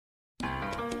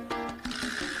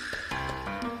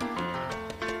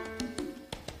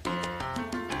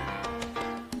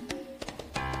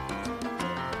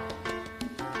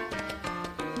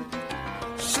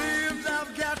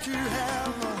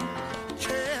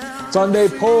Sunday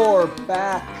Pour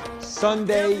back.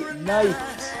 Sunday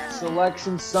night.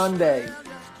 Selection Sunday.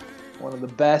 One of the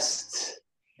best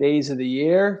days of the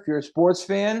year. If you're a sports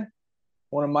fan,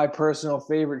 one of my personal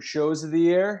favorite shows of the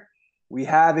year. We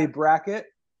have a bracket.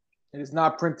 It is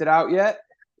not printed out yet,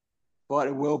 but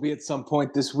it will be at some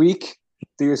point this week.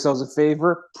 Do yourselves a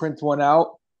favor, print one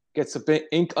out, get some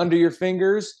ink under your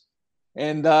fingers,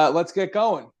 and let's get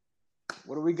going.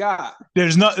 What do we got?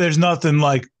 There's nothing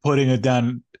like putting it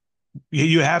down.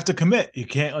 You have to commit. You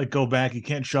can't like go back. You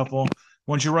can't shuffle.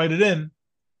 Once you write it in,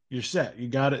 you're set. You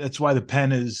got it. That's why the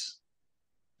pen is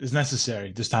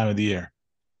necessary this time of the year.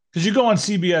 Because you go on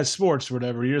CBS Sports or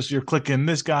whatever, you're clicking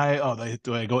this guy. Oh,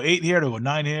 do I go 8 here? Do I go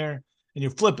 9 here? And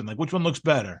you're flipping like which one looks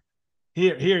better.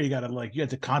 Here you got to you have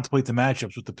to contemplate the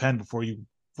matchups with the pen before you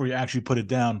actually put it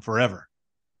down forever.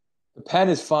 The pen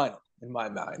is final in my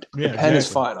mind. Yeah, the pen exactly.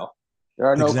 is final. There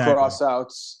are no cross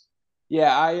outs.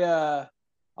 Yeah,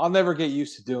 I'll never get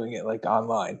used to doing it like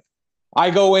online.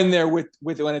 I go in there with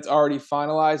when it's already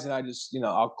finalized, and I just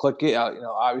I'll click it.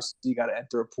 Obviously you got to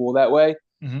enter a pool that way.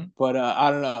 Mm-hmm. But I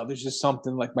don't know. There's just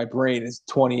something like my brain is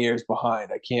 20 years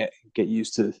behind. I can't get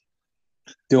used to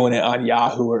doing it on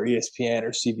Yahoo or ESPN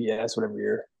or CBS,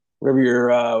 whatever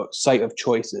your site of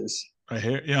choice is. I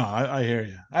hear, I hear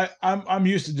you. I'm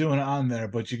used to doing it on there,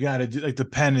 but you got to do like the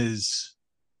pen is.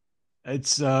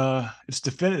 It's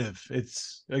definitive.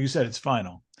 It's like you said, it's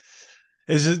final.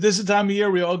 Is this the time of year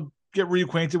we all get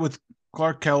reacquainted with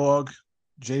Clark Kellogg,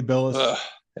 Jay Billis?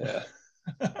 Yeah,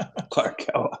 Clark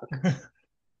Kellogg.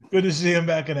 Good to see him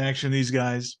back in action. These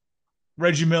guys,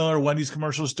 Reggie Miller, Wendy's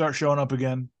commercials start showing up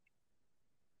again.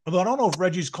 Although I don't know if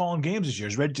Reggie's calling games this year.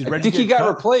 I think he got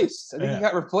replaced. I think he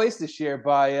got replaced this year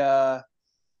by. It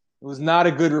was not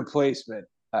a good replacement.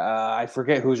 I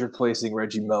forget who's replacing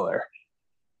Reggie Miller.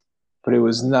 But it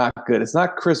was not good. It's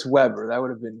not Chris Webber. That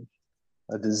would have been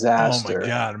a disaster. Oh, my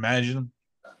God. Imagine.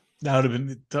 That would have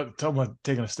been talking about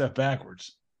taking a step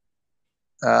backwards.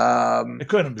 It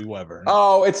couldn't be Webber.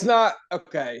 Oh, it's not.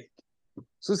 Okay.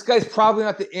 So this guy's probably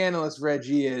not the analyst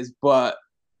Reggie is, but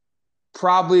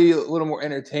probably a little more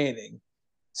entertaining.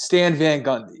 Stan Van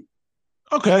Gundy.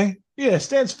 Okay. Yeah,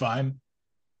 Stan's fine.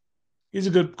 He's a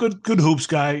good hoops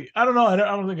guy. I don't know. I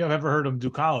don't think I've ever heard him do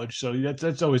college. So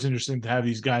that's always interesting to have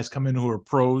these guys come in who are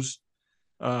pros,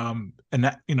 and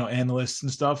that, analysts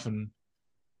and stuff, and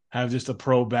have just a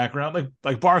pro background.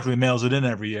 Like Barkley mails it in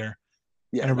every year.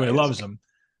 Yeah, and everybody loves him.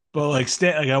 But like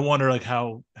Stan, I wonder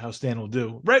how Stan will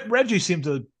do. Reggie seemed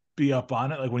to be up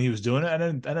on it, like when he was doing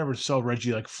it. I never saw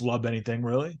Reggie like flub anything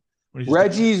really.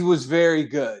 Reggie's was very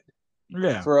good.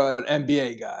 Yeah, for an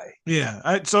NBA guy.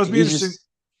 Yeah, so it'd be interesting.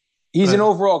 He's an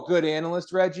overall good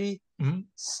analyst, Reggie. Mm-hmm.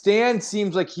 Stan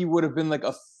seems like he would have been like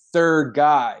a third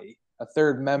guy, a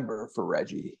third member for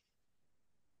Reggie.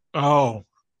 Oh,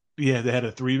 yeah, they had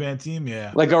a 3-man team.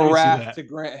 Yeah, like a Raft to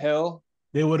Grant Hill.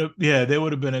 They would have. Yeah, they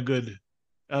would have been a good.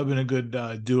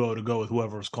 Duo to go with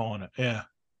whoever was calling it. Yeah,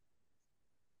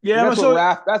 yeah.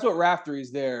 That's what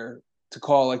Raftery's there to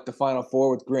call like the Final Four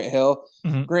with Grant Hill.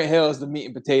 Mm-hmm. Grant Hill is the meat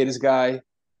and potatoes guy.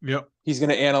 Yep. He's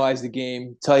going to analyze the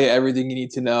game, tell you everything you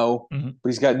need to know, but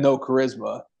he's got no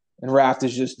charisma. And Raft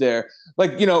is just there.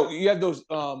 Like, you have those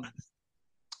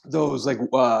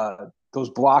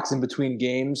blocks in between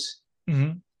games,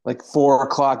 like 4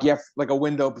 o'clock. You have like a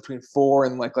window between 4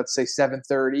 and like, let's say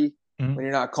 7:30 when you're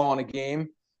not calling a game.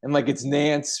 And like it's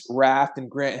Nance, Raft, and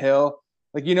Grant Hill.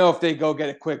 Like, if they go get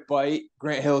a quick bite,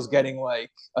 Grant Hill's getting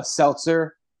like a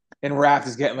seltzer. And Raft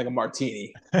is getting like a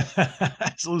martini.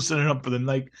 It's loosening up for the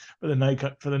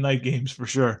night games for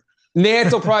sure.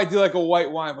 Nance will probably do like a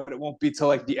white wine, but it won't be till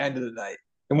like the end of the night.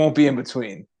 It won't be in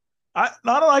between. I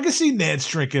don't know. I can see Nance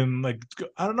drinking like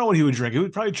I don't know what he would drink. He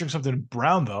would probably drink something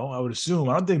brown though. I would assume.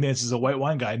 I don't think Nance is a white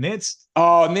wine guy. Nance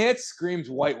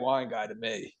screams white wine guy to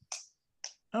me.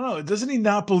 I don't know. Doesn't he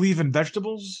not believe in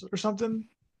vegetables or something?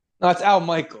 No, it's Al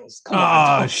Michaels. Come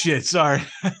on. Oh, shit. Sorry.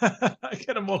 I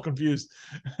get them all confused.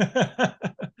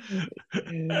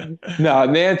 No,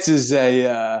 Nance is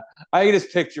I can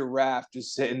just picture Raft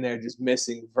just sitting there just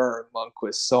missing Vern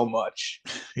Lundquist so much.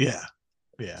 Yeah.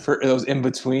 Yeah. For those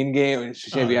in-between games,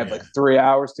 maybe had like 3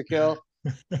 hours to kill.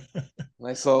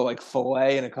 Nice little like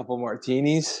filet and a couple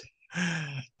martinis.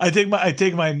 I take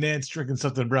my Nance drinking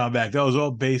something brown back. That was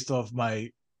all based off my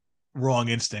wrong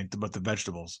instinct about the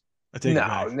vegetables.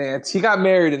 Nance. He got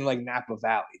married in like Napa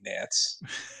Valley, Nance.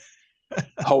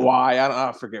 Hawaii.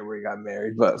 I forget where he got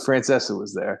married, but Francesa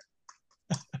was there.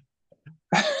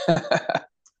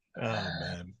 Oh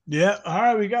man. Yeah. All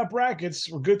right, we got brackets.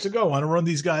 We're good to go. Want to run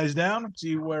these guys down?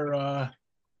 See where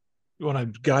you want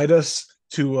to guide us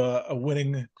to a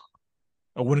winning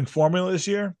formula this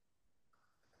year?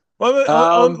 Well,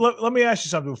 Um, let me ask you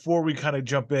something before we kind of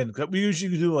jump in. We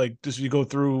usually do like this. We go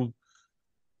through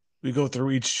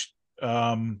each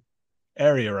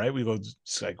area, right? We go,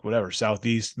 it's like whatever,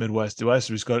 southeast, midwest,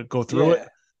 west. We just go through it,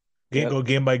 yeah. Yep. go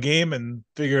game by game, and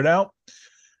figure it out.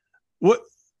 What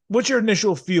what's your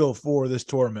initial feel for this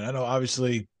tournament? I know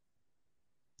obviously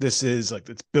this is like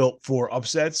it's built for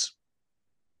upsets,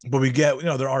 but we get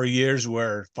there are years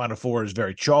where Final Four is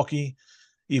very chalky,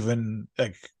 even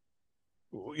like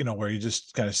where you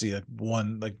just kind of see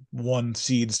like one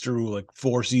seeds through like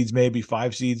four seeds, maybe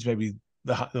five seeds, maybe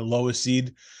the lowest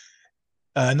seed.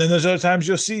 And then there's other times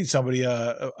you'll see somebody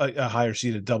a higher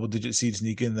seed, a double digit seed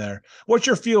sneak in there. What's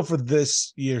your feel for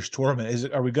this year's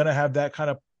tournament? Are we going to have that kind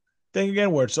of thing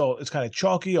again where it's kind of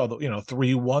chalky, although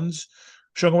 3-1s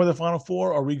struggling with the Final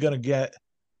Four? Or are we going to get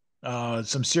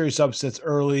some serious upsets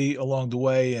early along the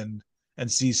way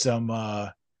and see some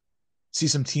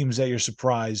teams that you're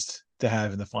surprised to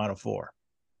have in the Final Four?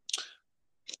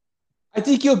 I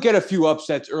think you'll get a few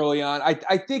upsets early on.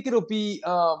 I think it'll be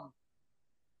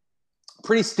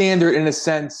pretty standard in a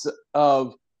sense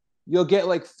of you'll get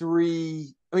like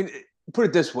three. I mean, put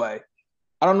it this way.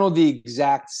 I don't know the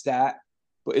exact stat,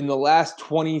 but in the last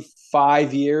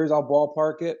 25 years, I'll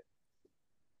ballpark it.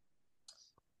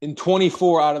 In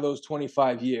 24 out of those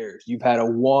 25 years, you've had a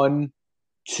 1,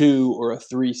 2, or a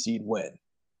 3 seed win.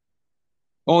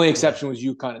 Only exception was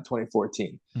UConn in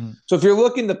 2014. Mm-hmm. So if you're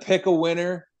looking to pick a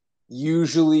winner,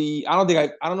 usually I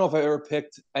don't know if I ever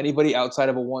picked anybody outside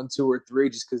of a 1, 2, or 3,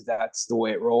 just because that's the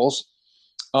way it rolls.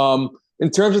 In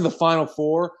terms of the Final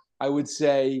Four, I would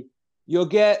say you'll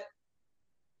get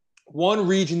one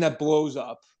region that blows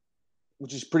up,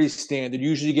 which is pretty standard.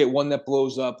 Usually you get one that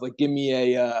blows up, like give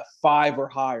me a 5 or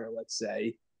higher, let's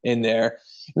say, in there.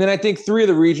 And then I think 3 of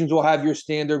the regions will have your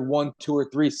standard 1, 2, or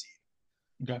 3 seed.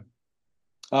 Okay.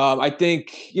 I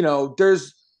think,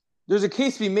 there's a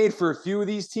case to be made for a few of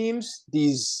these teams,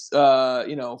 these,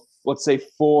 let's say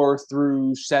 4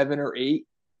 through 7 or 8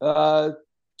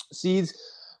 seeds.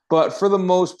 But for the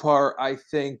most part, I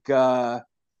think,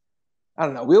 I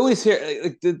don't know. We always hear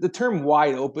like the term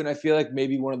wide open. I feel like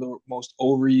maybe one of the most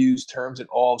overused terms in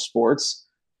all of sports.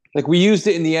 Like we used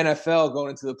it in the NFL going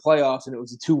into the playoffs, and it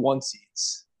was the 2-1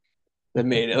 seeds that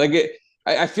made it.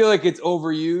 I feel like it's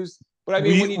overused. But I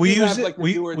mean, when you have like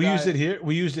the do or die, we used it here.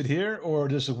 We used it here, or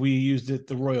just we used it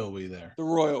the royal we there. The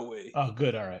royal we. Oh,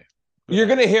 good. All right. Good. You're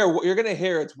gonna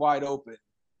hear it's wide open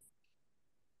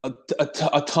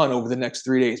a ton over the next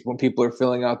 3 days when people are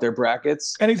filling out their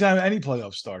brackets. Anytime any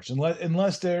playoff starts,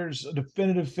 unless there's a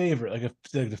definitive favorite, like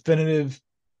a definitive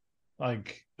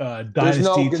dynasty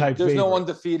type. There's favorite. No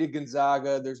undefeated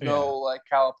Gonzaga. There's no like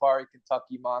Calipari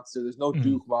Kentucky monster. There's no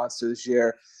Duke monster this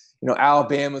year.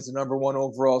 Alabama's the number 1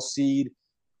 overall seed.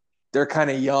 They're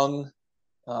kind of young.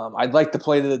 I'd like to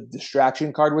play the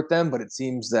distraction card with them, but it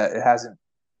seems that it hasn't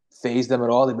phased them at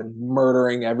all. They've been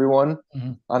murdering everyone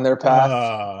on their path.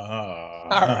 All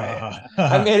right.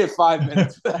 I made it 5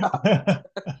 minutes.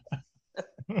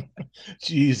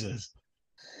 Jesus.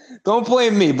 Don't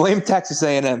blame me. Blame Texas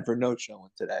A&M for no showing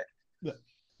today.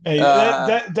 Hey,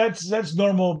 that's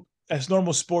normal. That's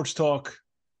normal sports talk.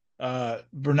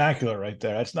 Vernacular right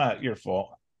there. That's not your fault.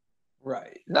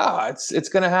 Right. No, it's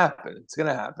gonna happen. It's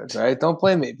gonna happen. Right. Don't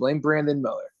blame me. Blame Brandon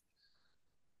Miller.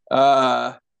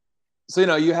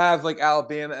 So you have like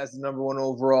Alabama as the number 1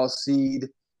 overall seed.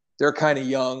 They're kind of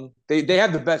young. They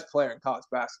have the best player in college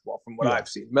basketball from what I've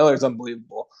seen. Miller's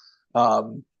unbelievable.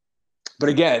 But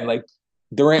again, like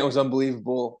Durant was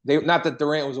unbelievable. Not that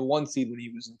Durant was a 1 seed when he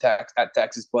was at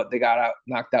Texas, but they got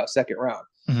knocked out second round.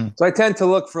 Mm-hmm. So I tend to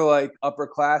look for like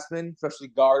upperclassmen, especially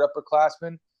guard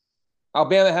upperclassmen.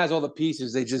 Alabama has all the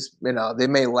pieces. They just, they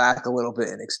may lack a little bit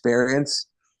in experience.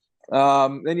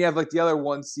 Then you have like the other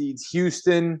 1 seeds,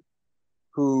 Houston,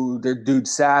 who their dude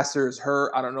Sasser is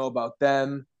hurt. I don't know about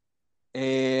them.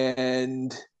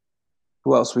 And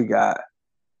who else we got?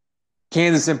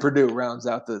 Kansas and Purdue rounds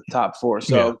out the top 4.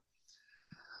 So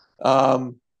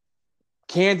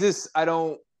Kansas, I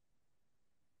don't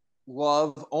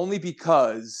love only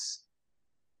because,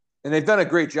 and they've done a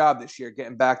great job this year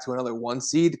getting back to another 1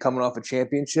 seed coming off a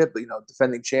championship,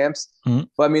 defending champs. Mm-hmm.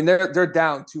 But I mean, they're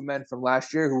down 2 men from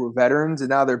last year who were veterans, and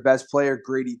now their best player,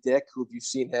 Grady Dick, who, if you've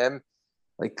seen him,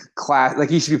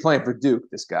 he should be playing for Duke,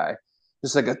 this guy.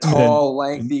 Just like a tall,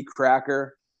 lengthy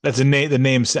cracker. That's a name. The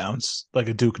name sounds like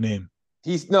a Duke name.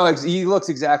 He looks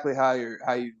exactly how you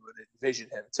would envision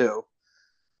him too.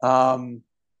 And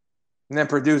then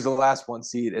Purdue's the last 1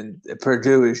 seed, and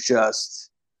Purdue is just.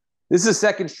 This is the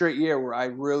second straight year where I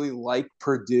really like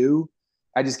Purdue.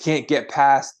 I just can't get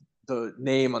past the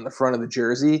name on the front of the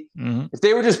jersey. Mm-hmm. If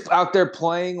they were just out there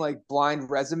playing like blind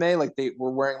resume, like they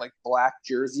were wearing like black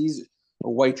jerseys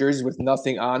or white jerseys with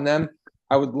nothing on them,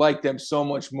 I would like them so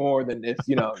much more than if,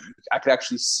 I could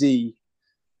actually see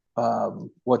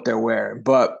what they're wearing.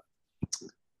 But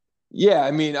yeah,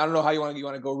 I mean, I don't know how you want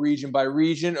to go region by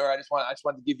region, or I just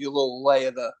want to give you a little lay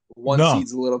of the one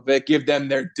seeds a little bit, give them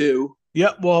their due.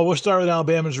 Yep. Well, we'll start with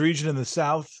Alabama's region in the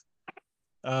South.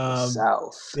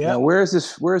 South. Yeah. Now, where is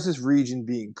this region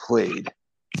being played?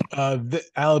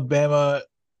 Alabama,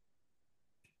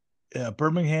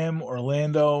 Birmingham,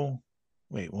 Orlando.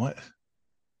 Wait, what?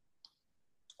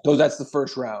 So that's the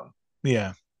first round.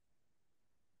 Yeah.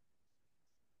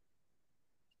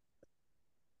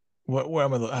 Where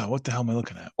am I? What the hell am I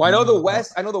looking at? Well, I know the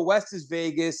West. I know the West is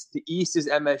Vegas. The East is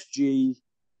MSG.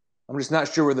 I'm just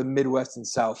not sure where the Midwest and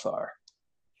South are.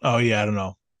 Oh yeah, I don't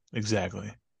know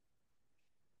exactly.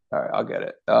 All right, I'll get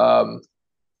it.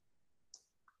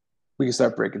 We can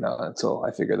start breaking down until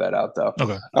I figure that out, though.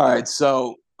 Okay. All right,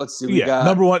 so let's see. We got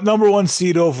number one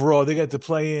seed overall. They got to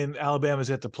play in. Alabama's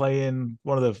got to play in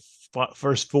one of the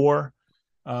first four.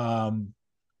 And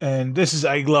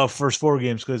I love first four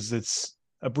games because it's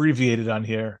abbreviated on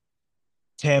here.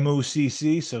 TAMU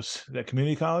CC, so that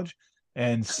community college,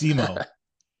 and SEMO.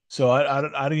 So I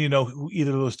don't even know who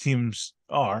either of those teams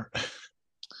are.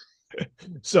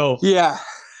 So yeah,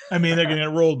 I mean they're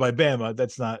getting rolled by Bama.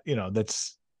 That's not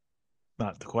that's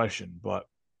not the question, but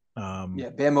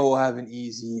Bama will have an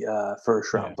easy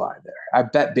first round bye there. I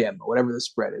bet Bama, whatever the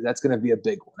spread is, that's going to be a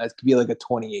big one. That could be like a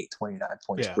 28, 29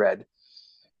 point spread.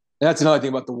 And that's another thing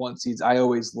about the one seeds. I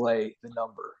always lay the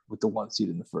number with the one seed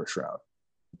in the first round.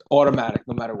 Automatic,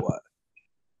 no matter what.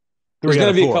 There's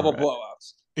going to be a couple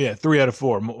blowouts. Yeah, 3 out of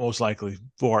 4, most likely.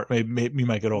 4, maybe you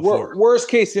might get all 4. Worst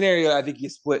case scenario, I think you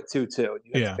split 2-2.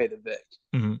 You have to pay the Vic.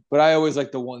 Mm-hmm. But I always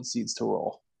like the one seeds to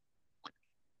roll.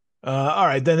 All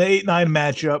right, then the 8-9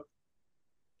 matchup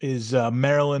is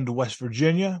Maryland, West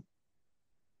Virginia.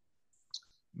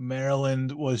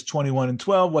 Maryland was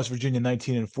 21-12, West Virginia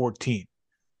 19-14.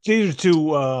 These are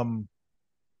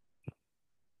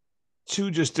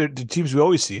two just the teams we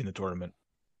always see in the tournament.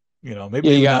 Maybe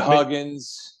you got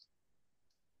Huggins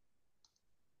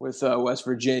with West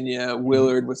Virginia,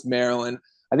 Willard with Maryland.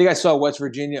 I think I saw West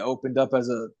Virginia opened up as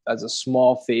a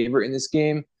small favorite in this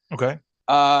game. Okay.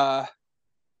 I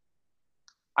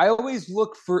always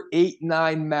look for 8-9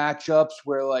 matchups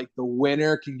where like the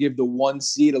winner can give the one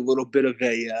seed a little bit of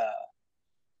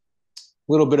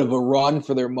a run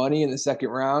for their money in the second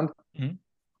round. Mm-hmm.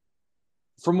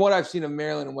 From what I've seen of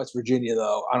Maryland and West Virginia,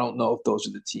 though, I don't know if those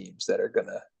are the teams that are going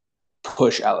to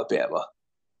push Alabama.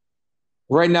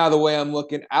 Right now, the way I'm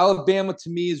looking, Alabama to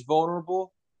me is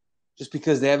vulnerable just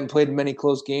because they haven't played many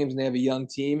close games and they have a young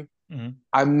team. Mm-hmm.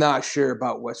 I'm not sure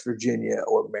about West Virginia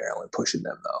or Maryland pushing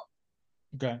them, though.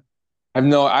 Okay. I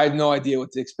have no idea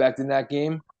what to expect in that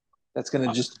game. That's going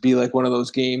to just be like one of those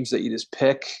games that you just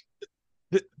pick.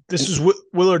 This is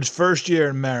Willard's first year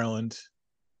in Maryland.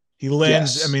 He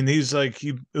lands. Yes. I mean, he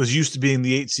was used to being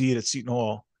the 8 seed at Seton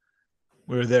Hall.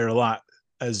 We were there a lot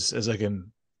as like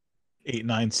an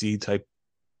 8-9 seed type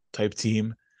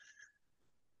team.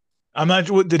 I'm not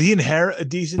sure. Did he inherit a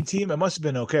decent team? It must have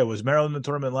been okay. Was Maryland in the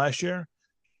tournament last year?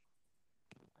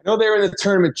 I know they were in the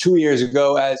tournament 2 years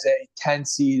ago as a 10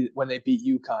 seed when they beat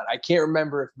UConn. I can't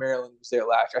remember if Maryland was there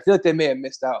last year. I feel like they may have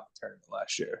missed out on the tournament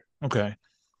last year. Okay.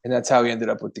 And that's how he ended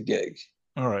up with the gig.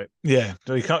 All right. Yeah.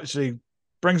 So he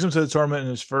brings him to the tournament in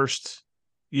his first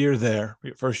year there,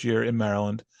 first year in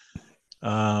Maryland.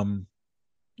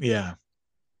 Yeah.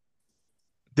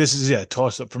 This is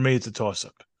toss up for me. It's a toss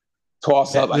up.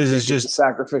 Toss up. This is just a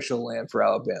sacrificial lamb for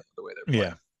Alabama the way they're playing.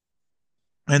 Yeah.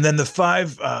 And then the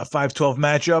 5-12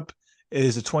 matchup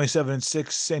is a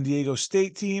 27-6 San Diego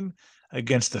State team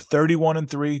against the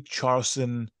 31-3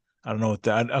 Charleston. I don't know what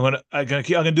that. I'm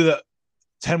gonna do that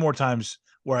 10 more times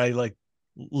where I like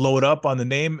load up on the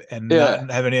name and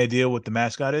not have any idea what the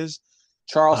mascot is.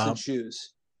 Charleston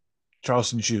Shoes.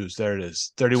 Charleston Shoes. There it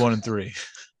is. 31-3.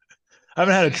 I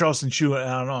haven't had a Charleston shoe in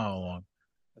I don't know how long.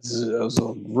 Those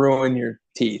will ruin your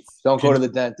teeth. Don't go to the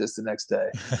dentist the next day.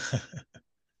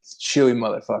 Chewy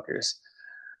motherfuckers.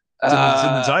 It's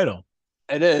in the title.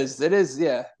 It is.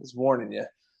 Yeah, it's warning you.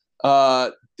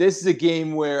 This is a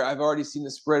game where I've already seen the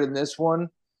spread in this one.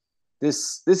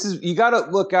 This is you got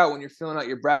to look out when you're filling out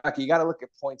your bracket. You got to look at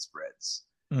point spreads.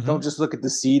 Mm-hmm. Don't just look at the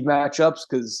seed matchups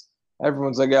because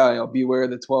everyone's like, beware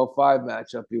the 12-5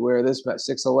 matchup. Beware this match,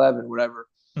 6-11, whatever.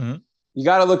 Mm-hmm. You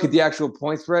got to look at the actual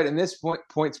point spread, and this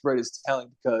point spread is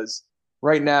telling because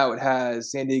right now it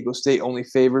has San Diego State only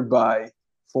favored by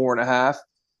 4.5.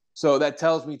 So that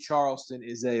tells me Charleston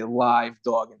is a live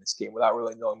dog in this game without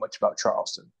really knowing much about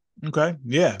Charleston. Okay.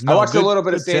 Yeah. I No, watched a good, little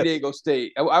bit of good San tip. Diego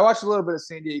State. I watched a little bit of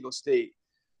San Diego State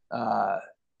uh,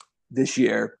 this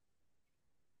year.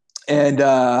 And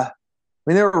I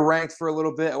mean, they were ranked for a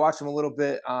little bit. I watched them a little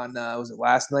bit on, was it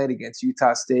last night against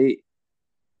Utah State?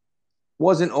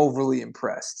 Wasn't overly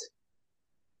impressed.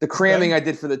 The cramming Okay. I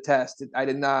did for the test, I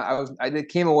did not.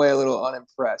 Came away a little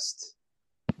unimpressed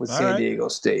with All San right. Diego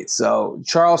State. So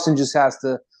Charleston just has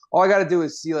to. All I got to do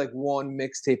is see like one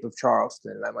mixtape of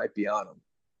Charleston, and I might be on them.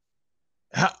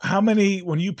 How many,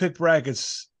 when you pick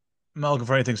brackets, I'm not looking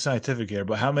for anything scientific here,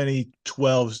 but how many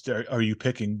 12s are you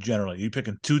picking generally? Are you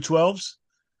picking two 12s?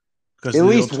 Because At the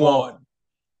least old 12. one.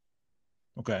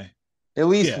 Okay. At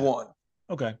least Yeah. one.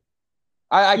 Okay.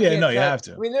 I Yeah. can't No, you tell. have I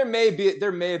to. mean, there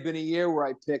may have been a year where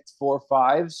I picked 4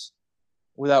 5s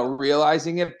without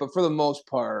realizing it, but for the most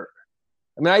part,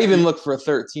 I mean, I even look for a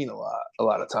 13 a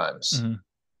lot of times Mm-hmm.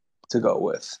 to go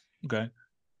with. Okay.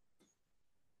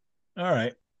 All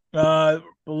right.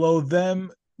 Below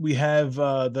them, we have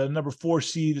the number 4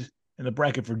 seed in the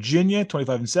bracket, Virginia,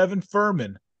 25-7.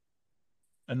 Furman,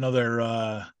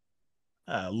 another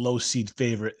low seed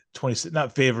favorite, 20,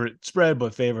 not favorite spread,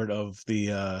 but favorite of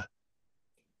the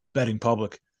betting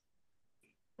public,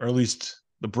 or at least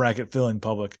the bracket filling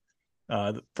public.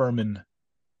 Furman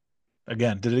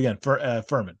again did it again.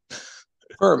 Furman,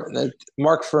 Furman,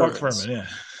 Mark Mark Furman's. Furman, yeah,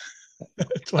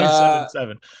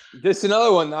 27-7. This is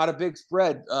another one, not a big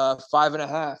spread.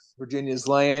 5.5. Virginia's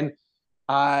laying.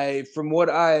 From what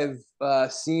I've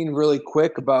seen really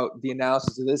quick about the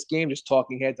analysis of this game, just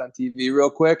talking heads on TV real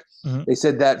quick, Mm-hmm. they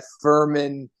said that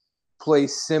Furman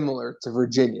plays similar to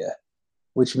Virginia,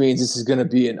 which means this is going to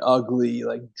be an ugly,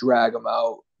 like drag them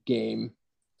out game.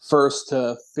 First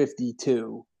to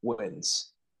 52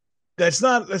 wins. That's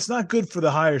not good for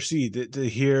the higher seed to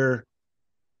hear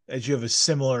that you have a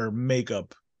similar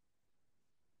makeup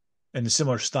and a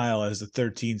similar style as the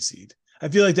 13 seed. I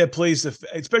feel like that plays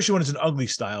especially when it's an ugly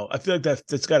style. I feel like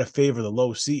that's got to favor the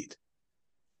low seed.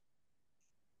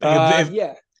 Like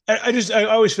Yeah. I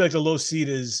always feel like the low seed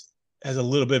has a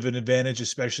little bit of an advantage,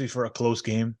 especially for a close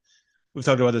game. We've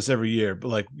talked about this every year, but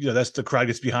like, that's the crowd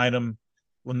gets behind them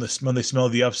when they smell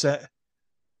the upset.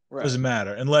 Right. Doesn't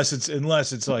matter unless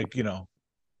it's like, you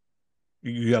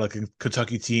got like a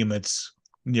Kentucky team that's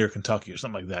near Kentucky or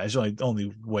something like that. It's the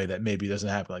only way that maybe it doesn't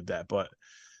happen like that. But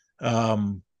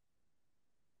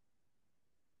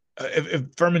if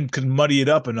Furman can muddy it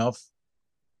up enough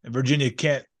and Virginia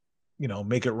can't,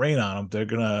 make it rain on them, they're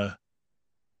gonna.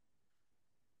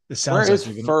 It sounds Where like is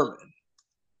they're gonna. Furman?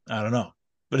 I don't know,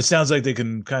 but it sounds like they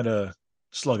can kind of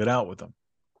slug it out with them.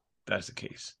 If that's the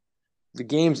case. The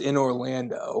game's in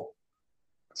Orlando.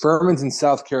 Furman's in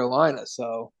South Carolina,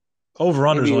 so Over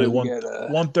under is maybe only we one get a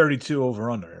 132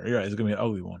 over under. Yeah, it's gonna be an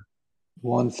ugly one.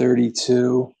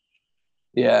 132.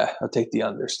 Yeah, I'll take the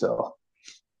under still.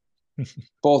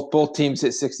 both teams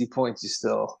hit 60 points. You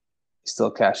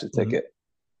still cash the ticket.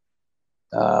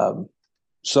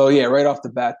 So yeah, right off the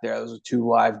bat there, those are two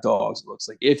live dogs. It looks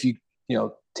like if you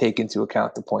take into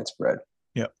account the point spread.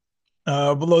 Yep.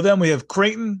 Below them we have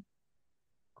Creighton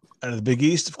out of the Big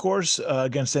East, of course,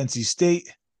 against NC State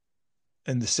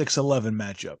in the 6-11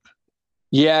 matchup.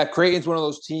 Yeah, Creighton's one of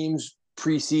those teams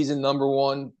preseason number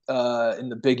one in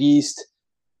the Big East.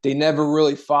 They never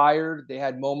really fired. They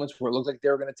had moments where it looked like they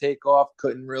were going to take off,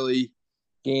 couldn't really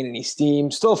gain any steam.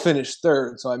 Still finished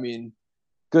third, so I mean,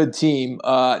 good team.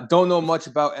 Don't know much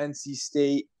about NC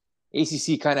State.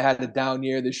 ACC kind of had a down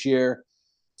year this year.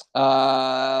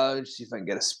 Let's see if I can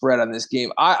get a spread on this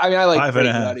game. I mean, I like 5.5.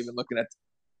 Creighton without even looking at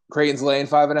Creighton's laying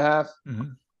 5.5. Mm-hmm.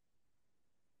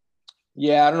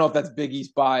 Yeah, I don't know if that's Big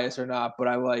East bias or not, but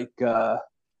I like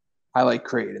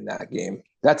Creighton in that game.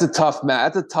 That's a tough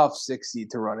match. That's a tough 6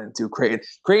 seed to run into.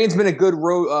 Creighton's been a good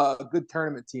good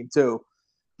tournament team too.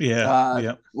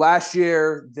 Yeah. Last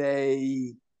year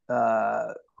they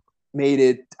made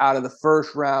it out of the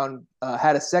first round.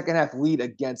 Had a second half lead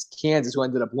against Kansas, who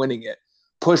ended up winning it.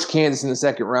 Pushed Kansas in the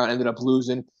second round, ended up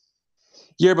losing.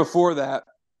 Year before that,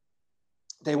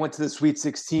 they went to the Sweet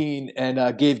 16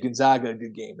 and gave Gonzaga a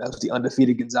good game. That was the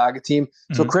undefeated Gonzaga team.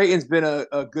 Mm-hmm. So Creighton's been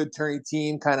a good turning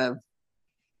team, kind of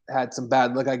had some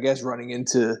bad luck, I guess, running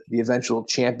into the eventual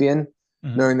champion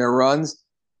during their runs.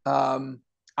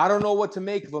 I don't know what to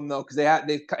make of them, though, because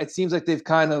it seems like they've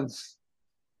kind of,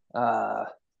 I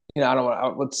don't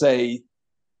want to, let's say,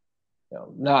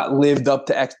 not lived up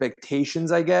to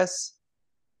expectations, I guess.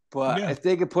 But if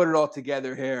they could put it all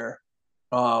together here,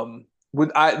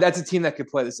 that's a team that could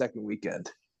play the second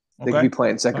weekend. They could be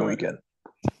playing second weekend.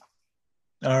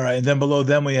 All right. And then below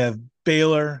them, we have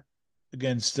Baylor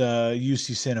against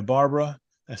UC Santa Barbara.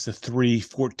 That's the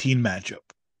 3-14 matchup.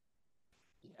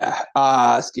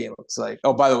 Yeah. This game looks like.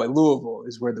 Oh, by the way, Louisville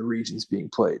is where the region's being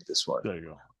played. This one. There you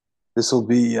go. This will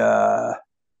be.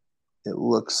 It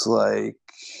looks like.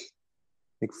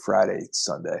 I think Friday,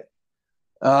 Sunday.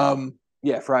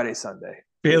 Yeah, Friday, Sunday.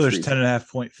 Baylor's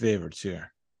 10.5-point favorites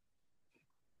here.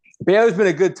 Baylor's been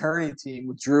a good turning team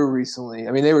with Drew recently.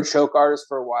 I mean, they were choke artists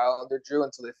for a while under Drew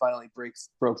until they finally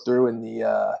broke through in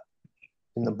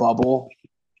the bubble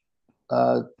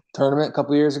tournament a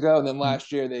couple years ago, and then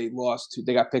last year they lost.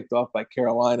 They got picked off by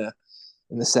Carolina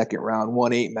in the second round,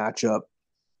 1-8 matchup.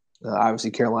 Obviously,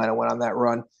 Carolina went on that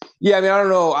run. Yeah, I mean, I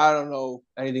don't know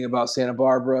anything about Santa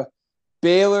Barbara.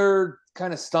 Baylor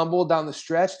kind of stumbled down the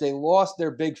stretch. They lost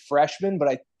their big freshman, but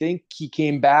I think he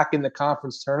came back in the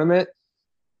conference tournament.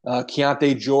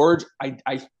 Keontae George,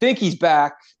 I think he's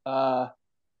back.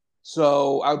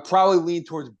 So I would probably lean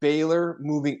towards Baylor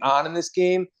moving on in this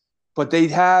game, but they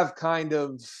have kind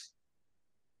of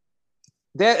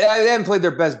they haven't played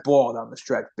their best ball down the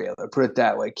stretch. Baylor, put it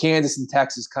that way. Kansas and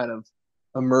Texas kind of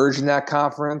emerged in that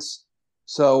conference,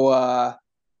 so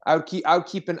I would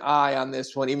keep an eye on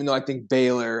this one, even though I think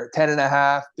Baylor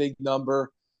 10.5, big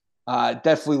number.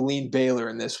 Definitely lean Baylor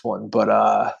in this one, but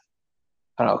I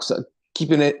don't know. So keep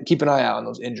an eye out on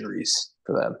those injuries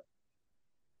for them.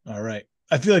 All right.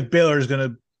 I feel like Baylor is going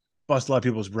to bust a lot of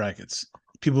people's brackets.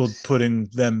 People putting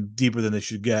them deeper than they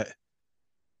should get.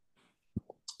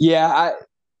 Yeah,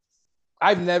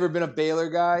 I've never been a Baylor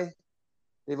guy.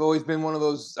 They've always been one of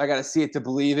those, I got to see it to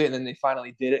believe it, and then they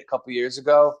finally did it a couple years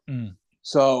ago.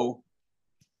 So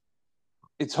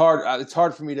it's hard. It's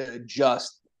hard for me to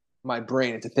adjust my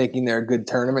brain into thinking they're a good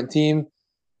tournament team.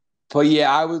 But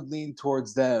yeah, I would lean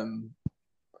towards them.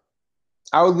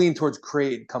 I would lean towards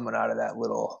Creighton coming out of that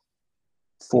little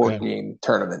 4-game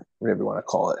tournament, whatever you want to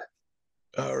call it.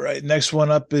 All right. Next one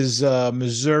up is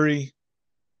Missouri,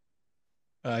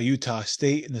 Utah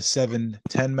State in the 7-10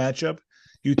 matchup.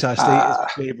 Utah State is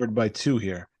favored by 2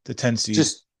 here. The 10 seed.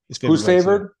 Who's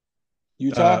favored?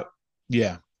 Utah?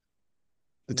 Yeah.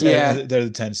 They're the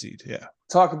 10 seed. Yeah.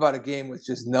 Talk about a game with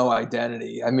just no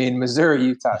identity. I mean, Missouri,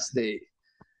 Utah State.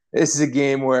 This is a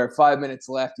game where 5 minutes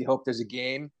left, you hope there's a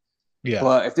game. Yeah.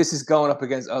 But if this is going up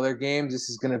against other games, this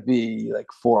is going to be like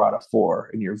 4 out of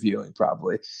 4 in your viewing,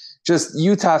 probably. Just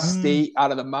Utah State out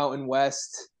of the Mountain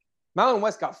West. Mountain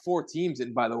West got 4 teams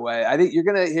in, by the way. I think you're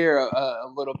going to hear a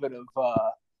little bit of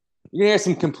you're going to hear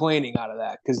some complaining out of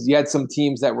that because you had some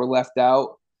teams that were left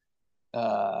out.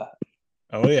 Oh,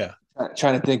 yeah.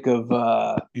 Trying to think of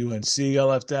UNC got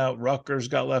left out. Rutgers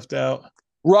got left out.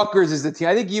 Rutgers is the team.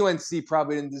 I think UNC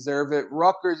probably didn't deserve it.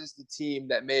 Rutgers is the team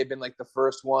that may have been like the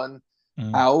first one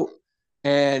out,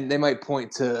 and they might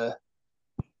point to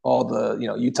all the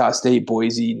Utah State,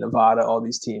 Boise, Nevada, all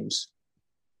these teams.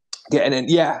 Yeah, and then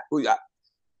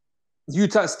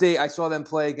Utah State. I saw them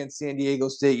play against San Diego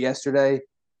State yesterday.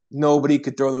 Nobody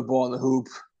could throw the ball in the hoop.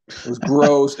 It was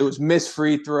gross. It was missed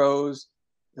free throws.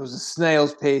 It was a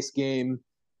snail's pace game.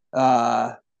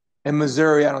 And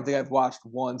Missouri, I don't think I've watched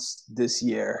once this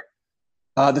year.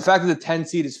 The fact that the 10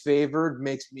 seed is favored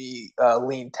makes me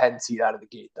lean 10 seed out of the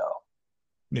gate, though.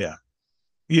 Yeah.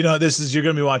 You're going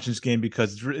to be watching this game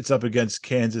because it's up against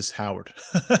Kansas Howard.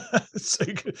 So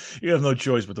you have no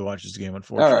choice but to watch this game,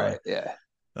 unfortunately. All right,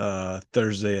 yeah.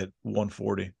 Thursday at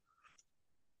 1:40.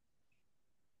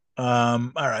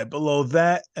 All right. Below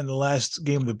that, and the last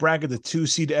game of the bracket, the 2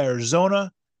 seed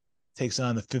Arizona takes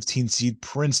on the 15 seed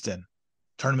Princeton.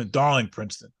 Tournament darling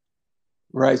Princeton.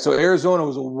 Right. So Arizona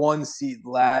was a 1 seed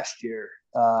last year,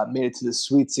 made it to the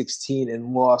Sweet 16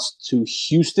 and lost to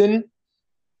Houston,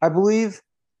 I believe.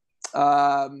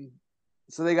 So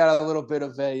they got a little bit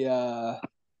of a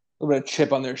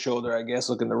chip on their shoulder, I guess,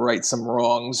 looking to right some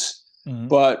wrongs. Mm-hmm.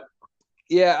 But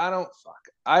yeah, I don't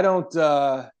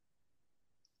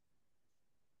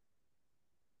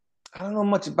know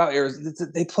much about Arizona.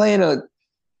 They play in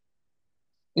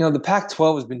the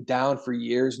Pac-12 has been down for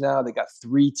years now. They got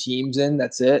 3 teams in,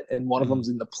 that's it, and one of them's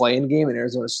in the play-in game in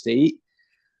Arizona State.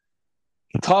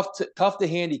 Tough to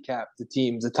handicap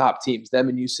the top teams, them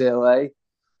and UCLA.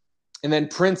 And then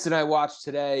Princeton I watched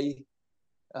today.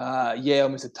 Yale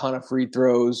missed a ton of free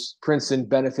throws. Princeton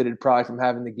benefited probably from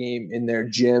having the game in their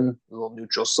gym, a little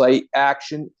neutral site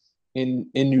action in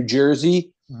New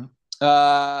Jersey. Mm-hmm.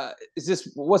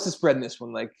 What's the spread in this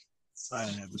one? Like,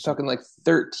 we're talking like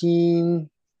 13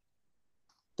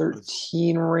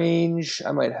 range.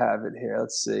 I might have it here.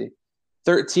 Let's see.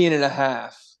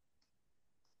 13.5.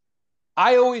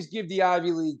 I always give the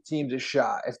Ivy League teams a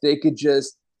shot. If they could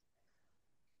just,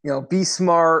 be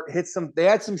smart, hit some – they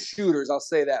had some shooters. I'll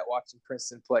say that watching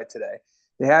Princeton play today.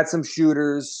 They had some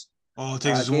shooters. All it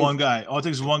takes is one guy. All it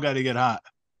takes is one guy to get hot.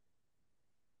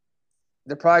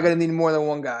 They're probably going to need more than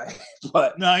one guy,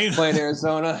 but no, you know, playing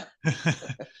Arizona.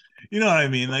 You know what I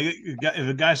mean? Like if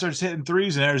a guy starts hitting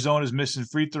threes and Arizona's missing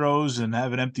free throws and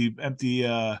having empty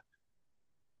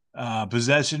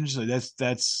possessions, like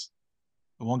that's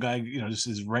one guy, just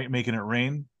is making it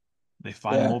rain. They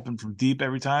find him open from deep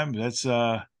every time. That's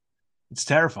it's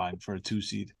terrifying for a 2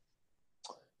 seed.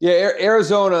 Yeah,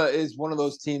 Arizona is one of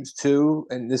those teams too,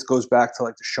 and this goes back to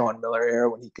like the Sean Miller era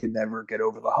when he could never get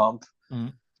over the hump. Mm-hmm.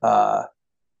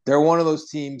 They're one of those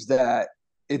teams that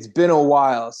it's been a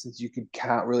while since you could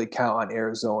really count on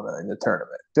Arizona in the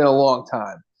tournament. It's been a long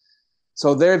time.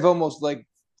 So they've almost like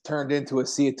turned into a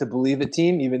see it to believe it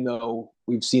team, even though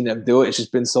we've seen them do it. It's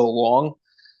just been so long.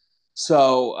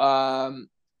 So,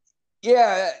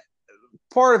 yeah,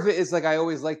 part of it is like I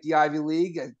always like the Ivy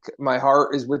League. My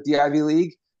heart is with the Ivy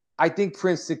League. I think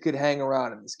Princeton could hang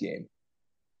around in this game.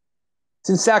 It's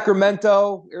in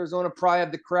Sacramento. Arizona probably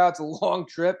have the crowd. It's a long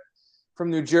trip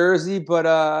from New Jersey, but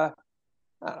I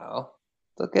don't know.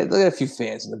 Look at a few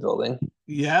fans in the building.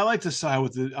 Yeah, I like to side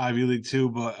with the Ivy League too,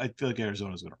 but I feel like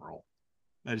Arizona's going to roll.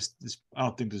 I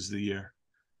don't think this is the year.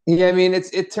 Yeah, I mean,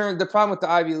 the problem with the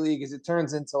Ivy League is it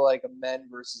turns into like a men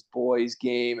versus boys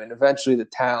game, and eventually the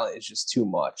talent is just too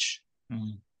much.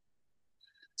 Mm-hmm.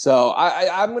 So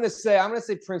I'm gonna say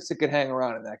Princeton could hang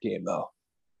around in that game though.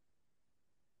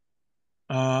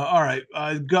 All right,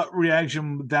 gut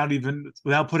reaction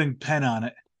without putting pen on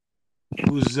it.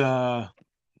 Who's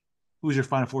your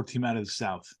Final Four team out of the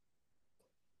South?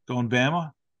 Going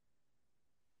Bama?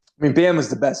 I mean, Bama's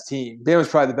the best team. Bama's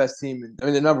probably the best team.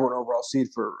 The number one overall seed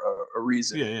for a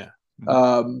reason. Yeah.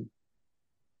 Mm-hmm.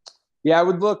 Yeah, I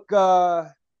would look. I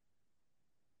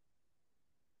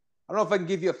don't know if I can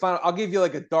give you a final. I'll give you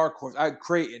like a dark horse.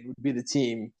 Creighton would be the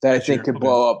team that I think could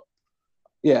blow up.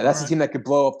 Yeah, that's the team that could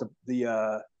blow up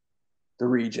the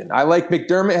region. I like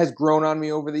McDermott has grown on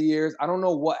me over the years. I don't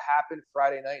know what happened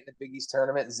Friday night in the Big East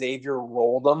tournament. Xavier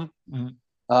rolled them.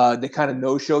 Mm-hmm. They kind of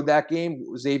no-showed that game.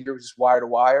 Xavier was just wire to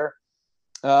wire.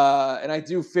 And I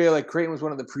do feel like Creighton was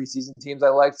one of the preseason teams I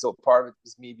liked, so part of it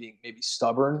is me being maybe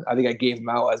stubborn. I think I gave them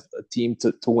out as a team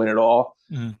to win it all,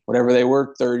 whatever they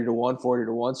were, 30-1,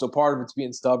 40-1. So part of it's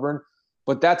being stubborn,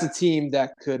 but that's a team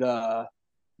that could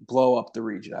blow up the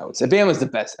region, I would say. Bama's the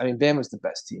best. I mean, Bama's the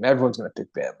best team. Everyone's going to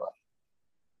pick Bama.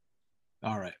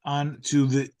 All right, on to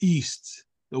the East.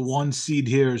 The 1 seed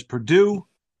here is Purdue.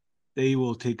 They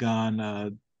will take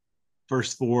on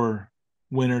first 4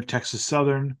 winner Texas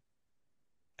Southern.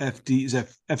 FDU,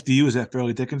 is that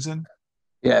Fairleigh Dickinson?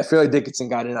 Yeah, Fairleigh Dickinson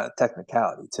got in on a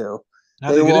technicality too.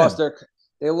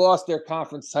 They lost their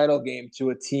conference title game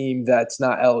to a team that's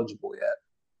not eligible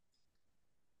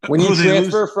yet. When you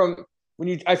transfer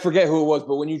I forget who it was,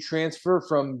 but when you transfer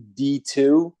from D2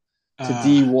 to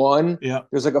D1,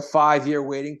 there's like a 5-year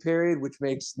waiting period, which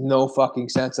makes no fucking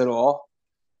sense at all.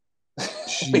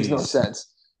 It makes no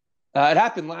sense. It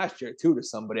happened last year too to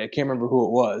somebody. I can't remember who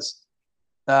it was.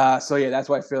 So yeah, that's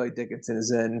why Fairleigh Dickinson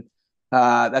is in.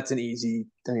 That's an easy.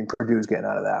 I mean, Purdue's getting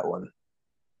out of that one.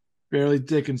 Fairleigh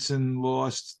Dickinson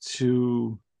lost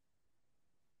to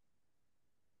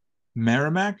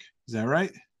Merrimack. Is that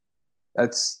right?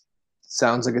 That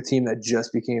sounds like a team that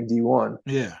just became D1.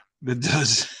 Yeah, it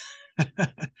does.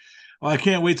 Well, I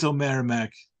can't wait till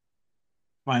Merrimack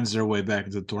finds their way back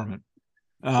into the tournament.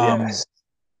 Yes.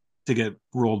 To get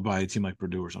rolled by a team like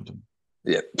Purdue or something.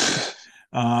 Yep.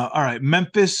 All right,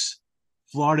 Memphis,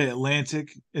 Florida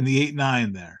Atlantic in the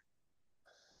 8-9 there.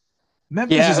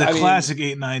 Memphis is a classic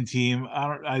 8-9 team.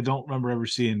 I don't remember ever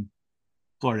seeing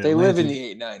Florida Atlantic. Live in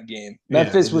the 8-9 game.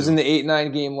 Memphis was in the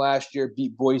 8-9 game last year,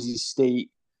 beat Boise State,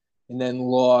 and then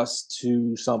lost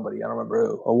to somebody. I don't remember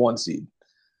who, a 1 seed.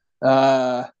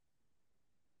 Let's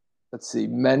see.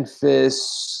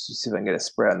 Memphis. Let's see if I can get a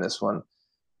spread on this one.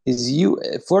 Is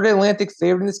Florida Atlantic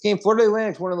favored in this game? Florida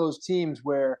Atlantic's one of those teams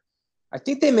where I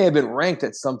think they may have been ranked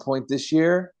at some point this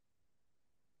year.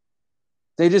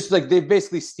 They just they've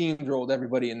basically steamrolled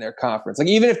everybody in their conference. Like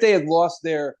even if they had lost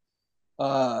their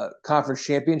conference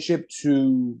championship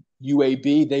to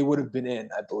UAB, they would have been in,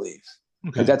 I believe.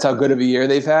 Okay. Like that's how good of a year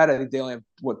they've had. I think they only have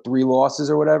 3 losses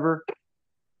or whatever.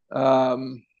 Let's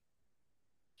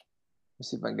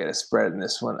see if I can get a spread in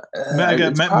this one. I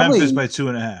got Memphis by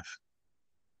 2.5.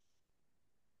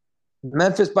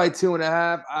 Memphis by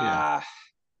 2.5. Yeah.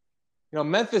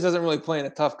 Memphis doesn't really play in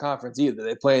a tough conference either.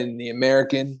 They play in the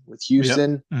American with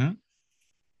Houston. Yep. Mm-hmm.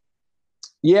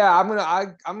 Yeah,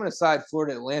 I'm gonna side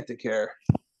Florida Atlantic here.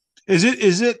 Is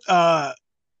it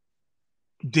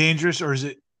dangerous or is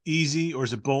it easy or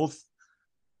is it both?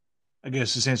 I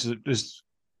guess this answer is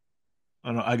I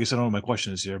don't know, I guess I don't know what my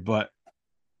question is here, but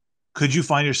could you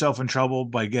find yourself in trouble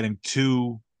by getting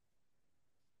too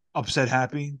upset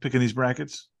happy picking these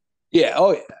brackets? Yeah.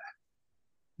 Oh yeah.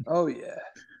 Oh yeah.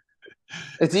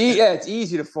 It's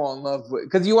easy to fall in love with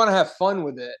because you want to have fun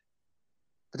with it,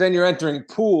 but then you're entering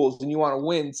pools and you want to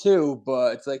win too.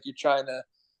 But it's like you're trying to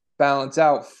balance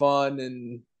out fun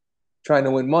and trying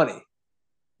to win money.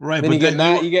 Right, Then but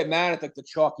then you you get mad at like the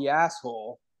chalky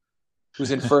asshole who's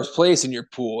in first place in your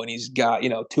pool and he's got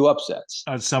two upsets.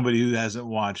 are somebody who hasn't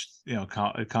watched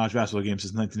college basketball games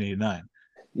since 1989.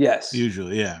 Yes.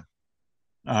 Usually, yeah.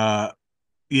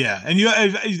 Yeah,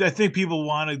 and I think people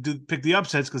want to pick the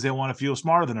upsets because they want to feel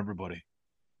smarter than everybody.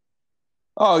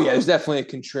 Oh yeah, there's definitely a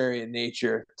contrarian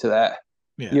nature to that.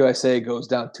 Yeah. USA goes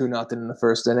down 2-0 in the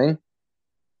first inning.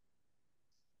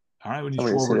 All right,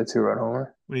 Somebody just hit a 2-run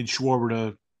homer. We need Schwarber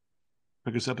to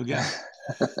pick us up again.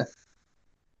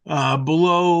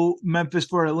 Below Memphis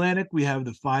for Atlantic, we have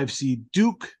the 5 seed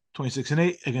Duke,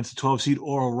 26-8, against the 12 seed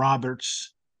Oral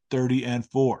Roberts,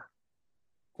 30-4.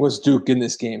 What's Duke in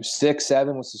this game? 6,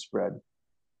 7? What's the spread?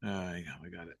 Yeah, we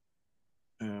got it.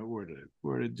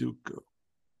 Where did Duke go?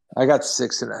 I got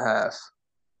 6.5.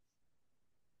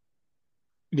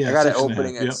 Yeah, I got it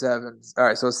opening at 7. All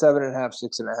right, so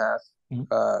 7.5,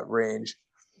 6.5 range.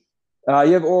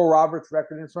 You have Oral Roberts'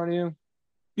 record in front of you?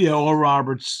 Yeah, Oral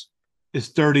Roberts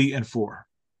is 30-4.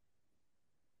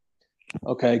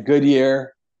 Okay, good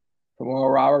year from Oral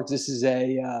Roberts. This is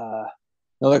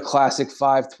another classic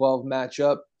 5-12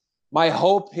 matchup. My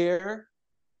hope here,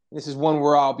 this is one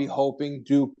where I'll be hoping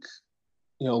Duke,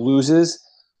 loses.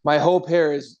 My hope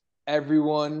here is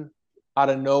everyone out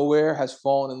of nowhere has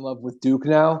fallen in love with Duke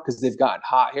now because they've gotten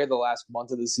hot here the last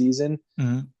month of the season.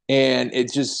 Mm-hmm. And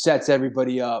it just sets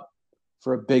everybody up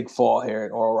for a big fall here,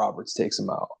 and Oral Roberts takes them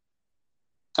out.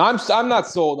 I'm not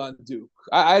sold on Duke.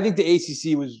 I think the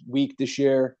ACC was weak this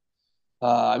year.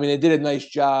 They did a nice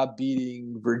job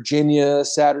beating Virginia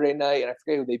Saturday night, and I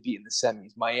forget who they beat in the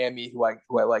semis. Miami, who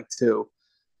I like too.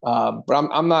 But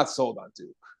I'm not sold on Duke.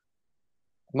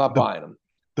 I'm not buying them.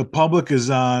 The public is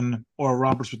on Oral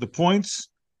Roberts with the points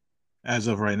as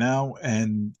of right now,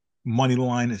 and money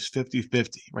line is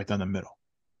 50-50 right down the middle.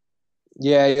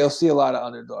 Yeah, you'll see a lot of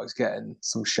underdogs getting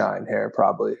some shine here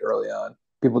probably early on.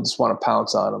 People just want to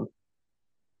pounce on them.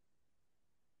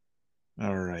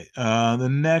 All right. The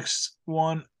next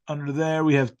one under there,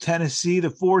 we have Tennessee, the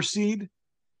 4 seed,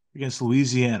 against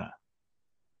Louisiana,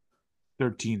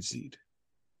 13 seed.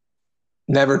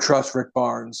 Never trust Rick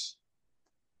Barnes.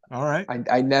 All right.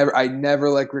 I never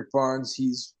like Rick Barnes.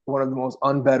 He's one of the most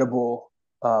unbettable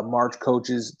March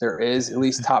coaches there is, at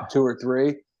least top 2 or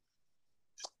 3.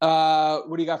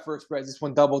 What do you got for a spread? Is this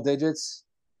one double digits?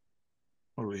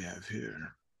 What do we have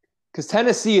here? Because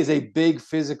Tennessee is a big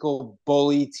physical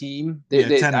bully team.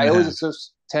 I always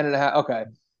associate 10.5. Okay.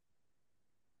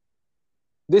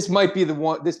 This might be the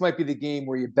one. This might be the game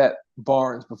where you bet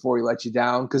Barnes before he lets you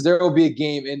down, because there will be a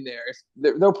game in there.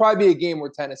 There'll probably be a game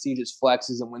where Tennessee just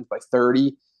flexes and wins by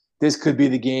 30. This could be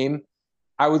the game.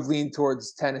 I would lean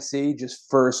towards Tennessee,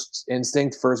 just first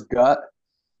instinct, first gut.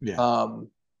 Yeah.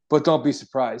 But don't be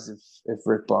surprised if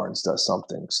Rick Barnes does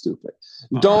something stupid.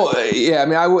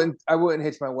 I wouldn't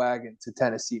hitch my wagon to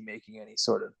Tennessee making any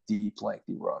sort of deep,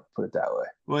 lengthy run. Put it that way.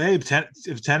 Well, hey,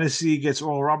 if Tennessee gets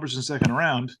Oral Roberts in the second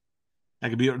round, that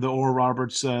could be the Oral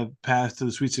Roberts path to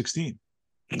the Sweet 16.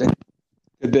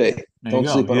 Could be. Don't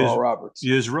sleep on Oral Roberts.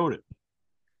 You just wrote it.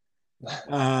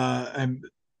 And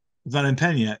it's not in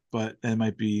pen yet, but that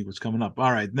might be what's coming up.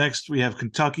 All right, next we have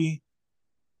Kentucky.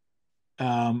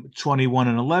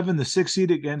 21-11, the 6 seed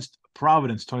against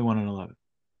Providence, 21-11.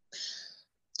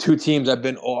 2 teams I've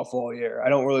been off all year. I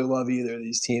don't really love either of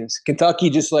these teams.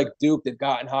 Kentucky, just like Duke, they've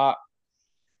gotten hot.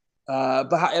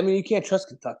 But you can't trust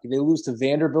Kentucky. They lose to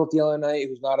Vanderbilt the other night,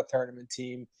 who's not a tournament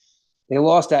team. They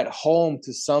lost at home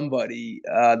to somebody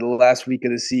the last week of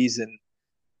the season.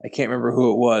 I can't remember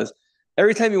who it was.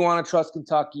 Every time you want to trust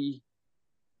Kentucky,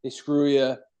 they screw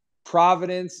you.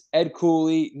 Providence, Ed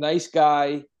Cooley, nice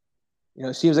guy.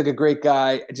 Seems like a great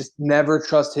guy. I just never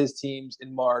trust his teams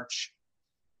in March.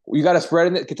 You got a spread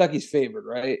in it? Kentucky's favored,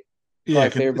 right? Yeah,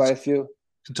 favored by a few.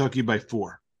 Kentucky by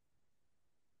 4.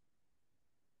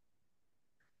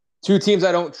 2 teams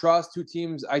I don't trust. 2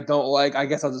 teams I don't like. I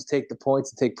guess I'll just take the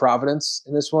points and take Providence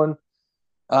in this one.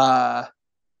 But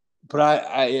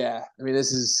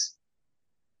this is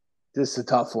a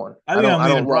tough one. I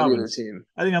don't love either team.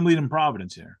 I think I'm leading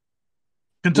Providence here.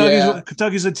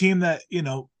 Kentucky's a team that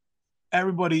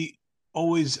everybody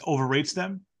always overrates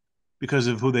them because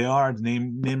of who they are, the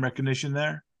name recognition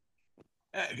there.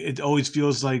 It always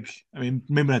feels like,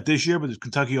 maybe not this year, but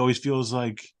Kentucky always feels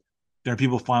like their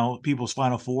people's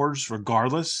Final Fours,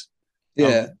 regardless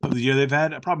Yeah. of the year they've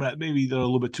had. Probably not, maybe they're a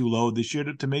little bit too low this year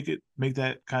to make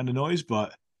that kind of noise,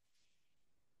 but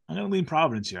I'm going to lean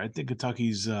Providence here. I think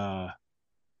Kentucky's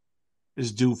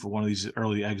is due for one of these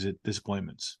early exit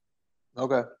disappointments.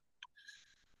 Okay.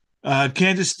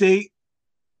 Kansas State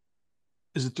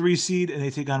is a 3 seed, and they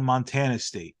take on Montana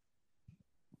State.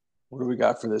 What do we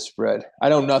got for this spread? I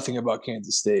know nothing about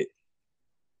Kansas State.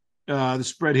 The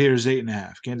spread here is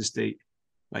 8.5. Kansas State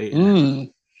by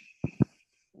 8.5.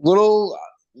 Little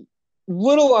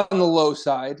on the low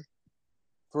side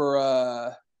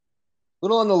for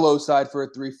little on the low side for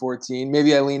a 3-14.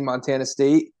 Maybe I lean Montana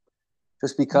State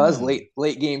just because late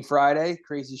game Friday,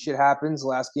 crazy shit happens.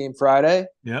 Last game Friday.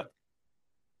 Yep.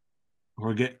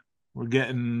 We're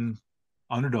getting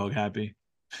underdog happy.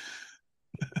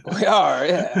 We are,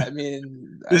 yeah. I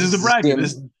mean, this is the bracket.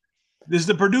 This is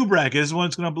the Purdue bracket. This is one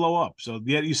that's going to blow up. So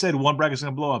yeah, you said one bracket's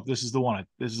going to blow up. This is the one.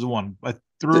 This is the one. But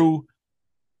through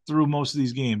most of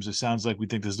these games, it sounds like we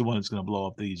think this is the one that's going to blow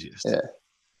up the easiest. Yeah.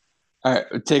 All right,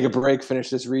 take a break, finish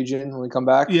this region when we come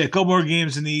back. Yeah, a couple more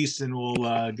games in the East, and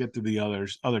we'll get to the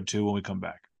other two when we come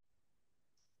back.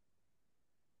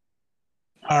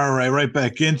 All right, right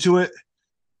back into it.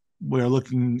 We're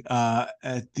looking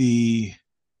at the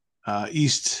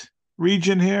East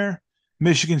region here.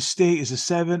 Michigan State is a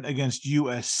 7 against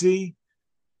USC.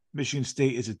 Michigan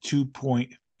State is a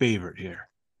 2-point favorite here.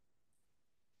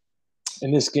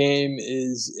 And this game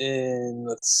is in,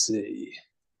 let's see,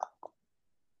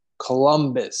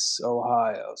 Columbus,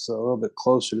 Ohio. So a little bit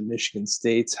closer to Michigan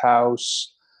State's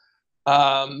house.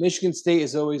 Michigan State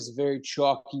is always a very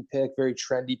chalky pick, very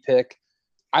trendy pick.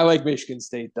 I like Michigan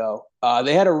State, though.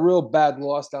 They had a real bad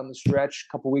loss down the stretch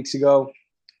a couple weeks ago.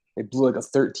 They blew like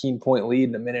a 13-point lead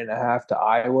in a minute and a half to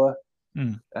Iowa. I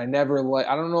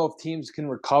don't know if teams can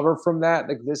recover from that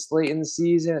like this late in the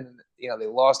season. You know, they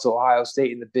lost to Ohio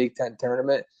State in the Big Ten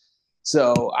tournament.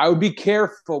 So I would be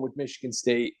careful with Michigan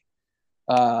State.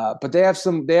 But they have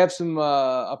some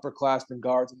upperclassmen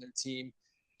guards on their team.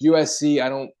 USC,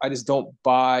 I just don't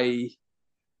buy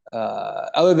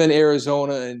other than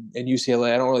Arizona and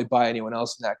UCLA. I don't really buy anyone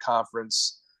else in that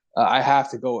conference. I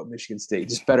have to go with Michigan State,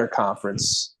 just better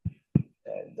conference.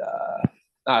 And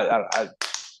I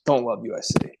don't love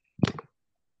USC.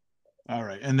 All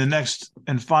right. And the next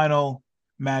and final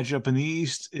matchup in the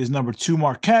East is number 2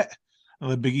 Marquette,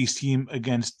 the Big East team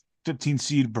against 15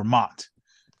 seed Vermont.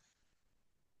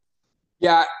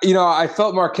 Yeah, I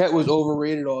felt Marquette was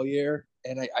overrated all year,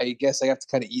 and I guess I have to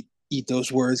kind of eat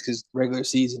those words because regular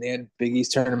season and Big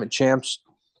East tournament champs.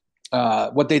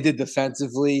 What they did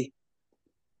defensively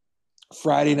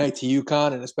Friday night to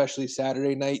UConn and especially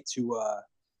Saturday night to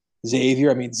Xavier.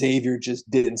 I mean, Xavier just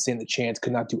didn't stand the chance,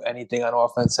 could not do anything on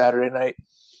offense Saturday night.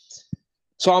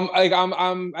 So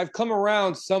I've come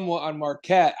around somewhat on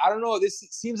Marquette. I don't know. This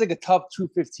seems like a tough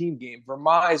 2-15 game.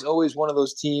 Vermont is always one of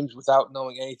those teams without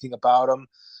knowing anything about them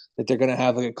that they're going to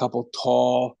have like a couple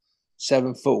tall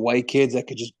 7-foot white kids that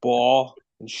could just ball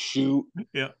and shoot.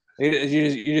 Yeah,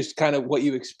 you're just kind of what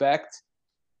you expect.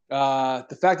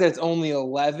 The fact that it's only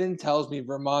 11 tells me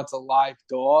Vermont's a live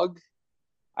dog.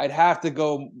 I'd have to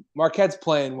go. Marquette's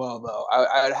playing well though.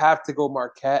 I'd have to go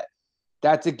Marquette.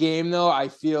 That's a game, though. I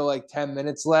feel like 10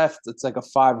 minutes left. It's like a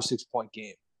 5 or 6 point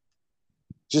game.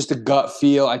 Just a gut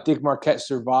feel. I think Marquette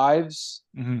survives.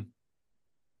 Mm-hmm.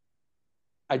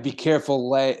 I'd be careful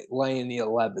laying the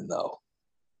 11, though.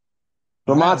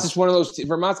 Vermont's just one of those.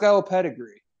 Vermont's got a little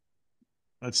pedigree.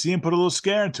 Let's see him put a little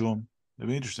scare into him.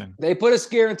 That'd be interesting. They put a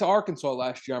scare into Arkansas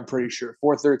last year, I'm pretty sure.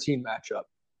 4-13 matchup.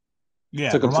 Yeah,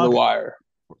 took them to the wire.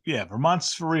 Yeah,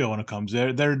 Vermont's for real when it comes.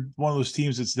 They're one of those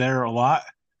teams that's there a lot.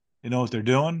 They know what they're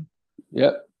doing.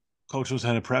 Yep. Coach knows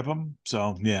how to prep them.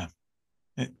 So, yeah,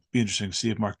 it'd be interesting to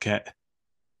see if Marquette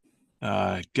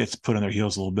gets put on their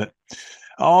heels a little bit.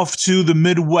 Off to the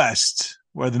Midwest,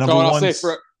 where the number one.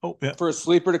 For a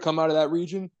sleeper to come out of that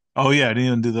region. Oh, yeah. I didn't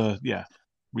even do the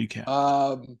recap.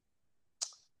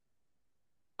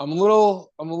 I'm a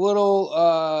little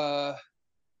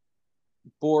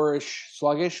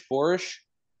sluggish. I'm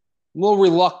a little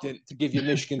reluctant to give you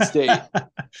Michigan State.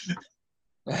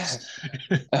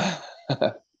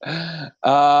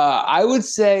 I would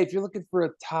say if you're looking for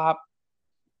a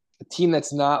team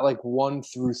that's not like 1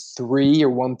 through 3 or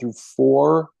 1 through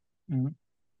 4,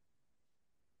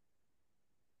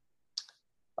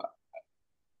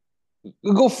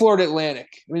 we'll go Florida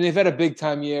Atlantic. I mean, they've had a big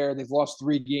time year. They've lost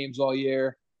 3 games all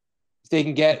year. If they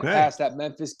can get past that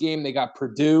Memphis game, they got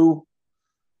Purdue.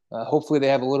 Hopefully they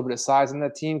have a little bit of size on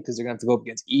that team because they're going to have to go up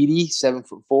against Edey,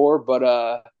 7'4".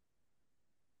 But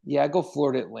yeah, I go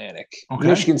Florida Atlantic. Okay.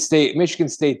 Michigan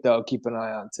State, though, keep an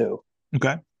eye on too.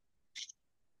 Okay.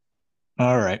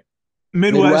 All right.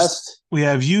 Midwest, Midwest. we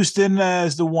have Houston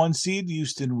as the 1 seed.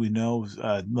 Houston, we know,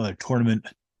 another tournament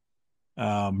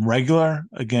regular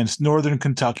against Northern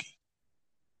Kentucky.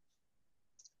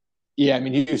 Yeah, I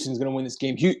mean Houston's going to win this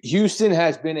game. Houston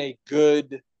has been a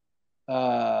good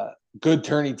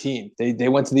turning team. They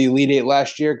went to the Elite Eight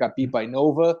last year, got beat by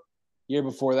Nova. Year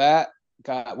before that,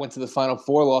 went to the Final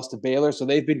Four, lost to Baylor. So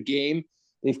they've been game.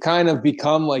 They've kind of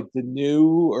become like the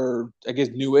new, or I guess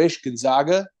newish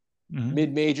Gonzaga, Mm-hmm.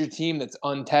 mid-major team that's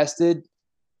untested.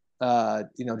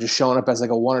 Just showing up as like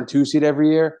a 1 or 2 seed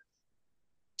every year.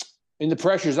 And the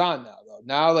pressure's on now, though.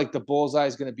 Now, like the bullseye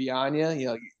is going to be on you.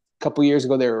 A couple years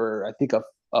ago, they were, I think, a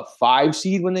 5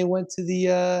 seed when they went to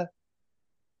they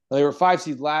were a 5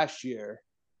 seed last year,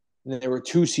 and then they were a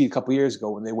 2 seed a couple years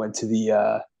ago when they went to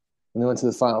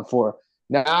the Final Four.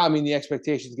 Now, I mean, the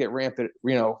expectations get ramped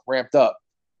up.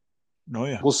 Oh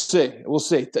yeah. We'll see. We'll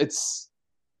see. It's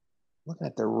looking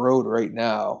at the road right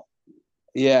now.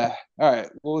 Yeah. All right.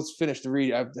 Well, let's finish the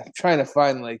read. I'm trying to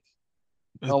find I It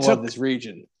don't love took this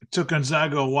region. it took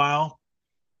Gonzaga a while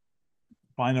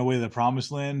find their way to the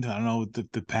promised land. I don't know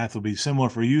if the path will be similar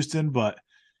for Houston, but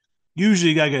usually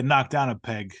you gotta get knocked down a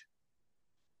peg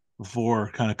before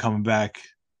kind of coming back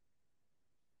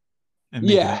and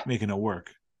making Yeah. it making it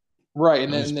work. Right.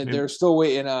 And At least then maybe, they're still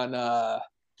waiting on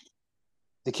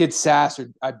the kid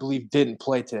Sasser, I believe, didn't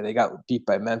play today. They got beat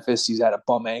by Memphis. He's had a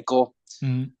bum ankle.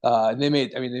 mm-hmm. And they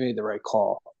made the right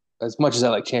call. As much as I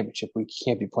like championship, we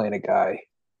can't be playing a guy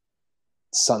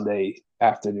Sunday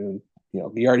afternoon. You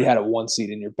already had a 1 seed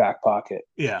in your back pocket.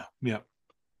 Yeah, yeah.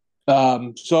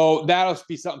 So that'll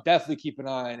be something definitely keep an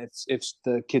eye on if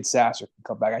the kid Sasser can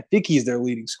come back. I think he's their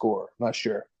leading scorer. I'm not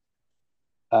sure.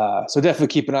 So definitely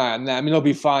keep an eye on that. I mean, they'll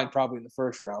be fine probably in the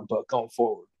first round, but going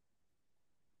forward.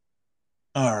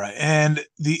 All right. And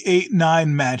the 8-9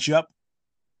 matchup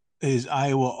is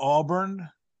Iowa Auburn.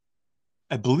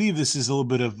 I believe this is a little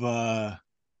bit of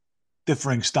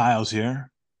differing styles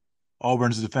here.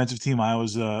 Auburn's a defensive team,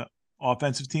 Iowa's a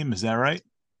offensive team. Is that right?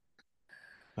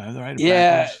 Do I have the right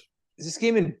Yeah, backwards?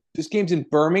 this game's in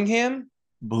Birmingham.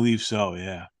 Believe so,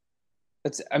 yeah.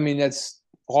 That's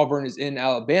Auburn is in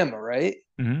Alabama, right?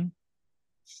 Mm-hmm.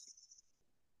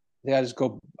 They gotta just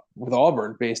go with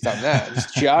Auburn based on that.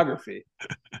 Just geography.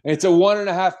 It's a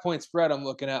 1.5 point spread. I'm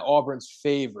looking at Auburn's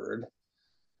favored.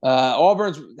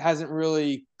 Auburn's hasn't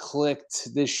really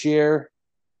clicked this year.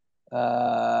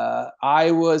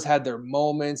 Iowa's had their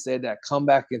moments. They had that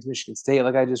comeback against Michigan State,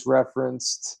 like I just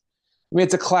referenced. I mean,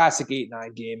 it's a classic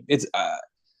 8-9 game.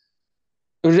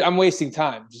 I'm wasting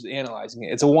time just analyzing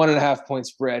it. It's a 1.5 point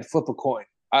spread. Flip a coin.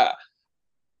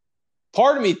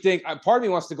 Part of me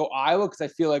wants to go Iowa because I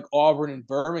feel like Auburn and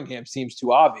Birmingham seems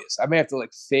too obvious. I may have to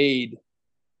fade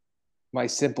my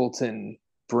simpleton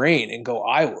brain and go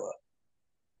Iowa.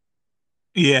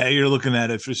 Yeah, you're looking at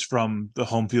it just from the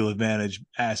home field advantage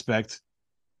aspect.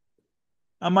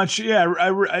 I'm not sure. Yeah,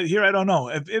 I don't know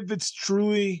if it's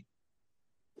truly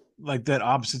like that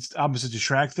opposite to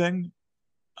track thing.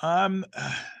 I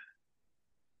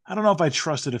don't know if I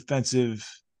trust a defensive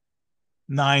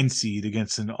 9 seed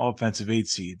against an offensive 8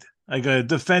 seed. Like a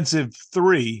defensive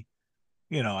 3,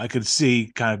 I could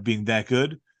see kind of being that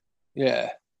good.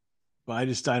 Yeah. But I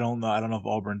don't know. I don't know if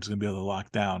Auburn's going to be able to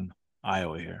lock down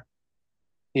Iowa here.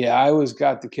 Yeah, Iowa's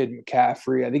got the kid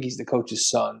McCaffrey. I think he's the coach's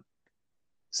son.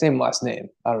 Same last name.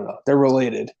 I don't know. They're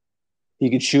related. He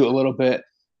could shoot a little bit.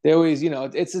 They always,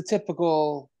 it's a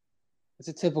typical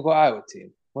Iowa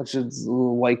team. Bunch of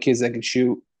little white kids that can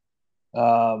shoot.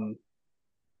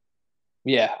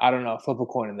 Yeah, I don't know. Flip a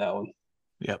coin in that one.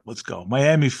 Yep, let's go.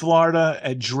 Miami, Florida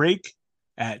at Drake.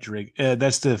 At Drake.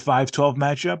 That's the 5-12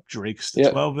 matchup. Drake's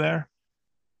the 12 there.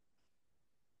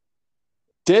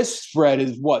 This spread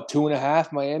is what,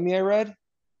 2.5 Miami, I read?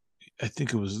 I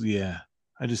think it was, yeah.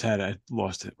 I just had it. I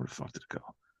lost it. Where the fuck did it go?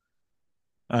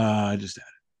 I just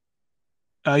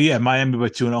had it. Yeah, Miami by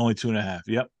 2 and only 2.5.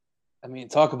 Yep. I mean,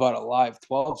 talk about a live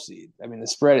 12 seed. I mean, the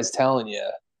spread is telling you.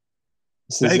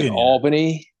 This is in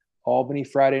Albany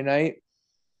Friday night.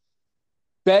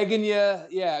 Begging you.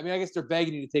 Yeah, I mean, I guess they're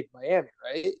begging you to take Miami,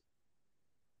 right?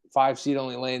 5 seed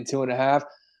only laying 2.5.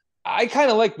 I kind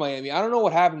of like Miami. I don't know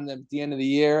what happened to them at the end of the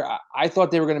year. I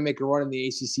thought they were going to make a run in the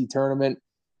ACC tournament.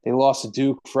 They lost to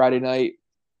Duke Friday night.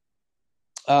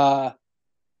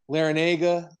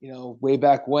 Larinaga, way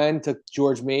back when, took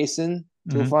George Mason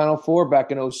to a Final Four back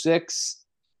in 2006.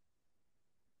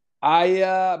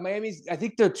 Miami's, I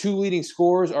think their 2 leading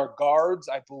scorers are guards.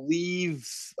 I believe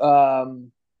they're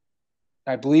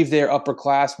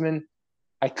upperclassmen.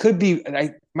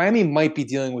 Miami might be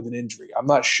dealing with an injury. I'm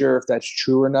not sure if that's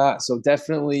true or not. So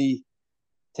definitely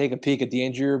take a peek at the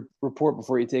injury report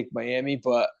before you take Miami,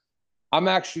 but I'm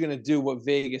actually going to do what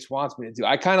Vegas wants me to do.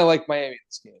 I kind of like Miami in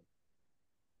this game.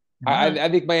 Right. I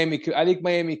think Miami could. I think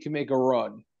Miami can make a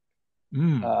run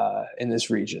Mm. in this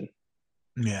region.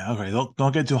 Yeah. Okay.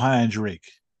 Don't get too high on Drake.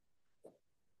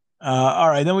 All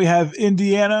right. Then we have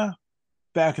Indiana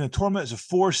back in the tournament as a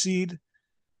 4 seed,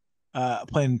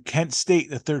 playing Kent State,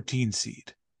 the 13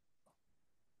 seed.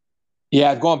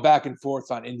 Yeah, I've gone back and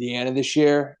forth on Indiana this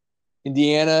year.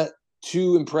 Indiana,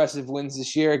 2 impressive wins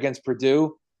this year against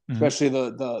Purdue, especially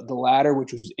the latter,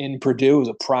 which was in Purdue. It was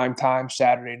a prime time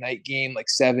Saturday night game, like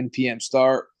 7 p.m.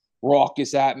 start,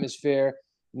 raucous atmosphere.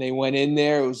 And they went in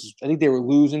there. I think they were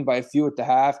losing by a few at the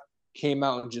half, came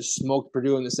out and just smoked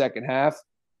Purdue in the second half.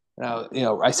 And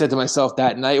I said to myself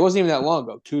that night, it wasn't even that long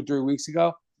ago, 2-3 weeks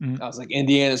ago. I was like,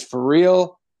 Indiana's for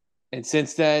real. And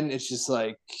since then, it's just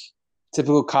like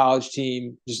typical college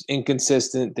team, just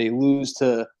inconsistent. They lose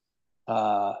to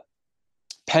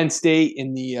Penn State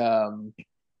in the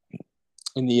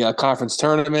conference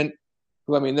tournament.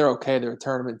 Who, I mean, they're okay. They're a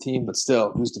tournament team, but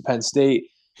still lose to Penn State.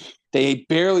 They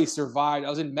barely survived. I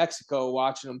was in Mexico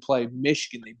watching them play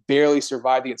Michigan. They barely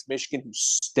survived against Michigan, who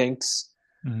stinks.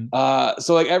 So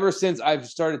like ever since I've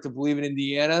started to believe in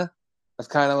Indiana, I've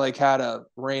kind of like had to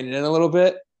rein it in a little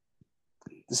bit.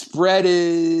 The spread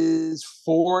is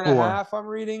 4.5. I'm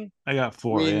reading. I got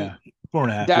 4. I mean, yeah,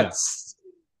 4.5.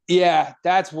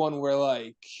 That's one where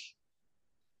like,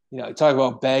 talk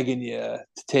about begging you to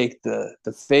take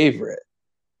the favorite.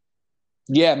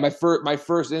 Yeah, my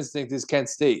first instinct is Kent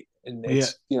State, and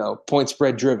it's point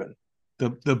spread driven.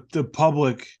 The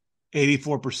public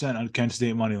 84% on Kent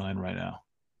State money line right now.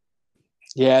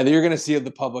 Yeah, you're going to see the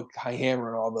public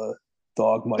hammering all the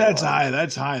dog money. That's high.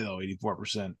 That's high though.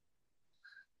 84%.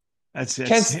 That's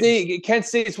Kent State. Kent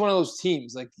State's one of those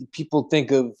teams. Like people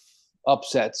think of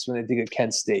upsets when they think of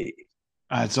Kent State.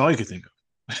 That's all you could think of.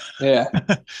 Yeah,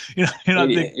 you're not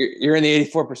thinking. You're in the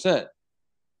 84%.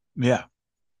 Yeah.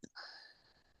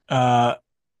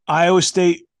 Iowa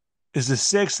State is the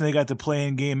 6th, and they got the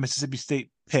play-in game. Mississippi State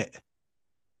Pitt.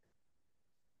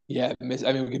 Yeah, I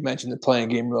mean, we could mention the playing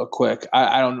game real quick.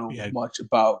 I don't know much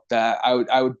about that.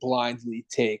 I would blindly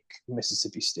take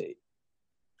Mississippi State.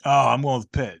 Oh, I'm going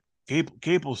with Pitt.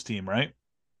 Capel's team, right?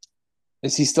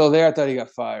 Is he still there? I thought he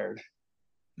got fired.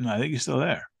 No, I think he's still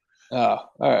there. Oh,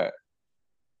 all right.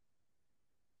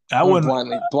 I would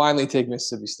blindly take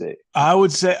Mississippi State. I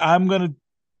would say I'm going to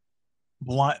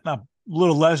a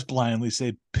little less blindly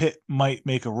say Pitt might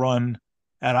make a run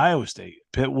at Iowa State.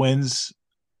 Pitt wins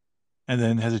and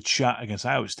then has a shot against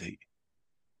Iowa State.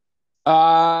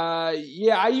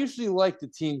 Yeah, I usually like the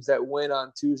teams that win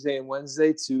on Tuesday and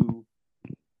Wednesday to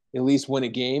at least win a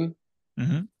game.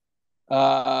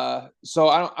 So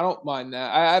I don't mind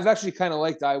that. I've actually kind of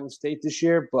liked Iowa State this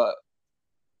year, but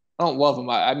I don't love them.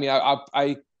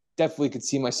 I definitely could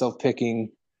see myself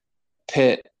picking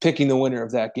Pitt, picking the winner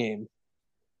of that game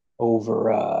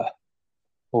over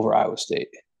Iowa State.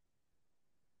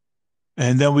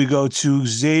 And then we go to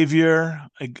Xavier.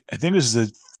 I think this is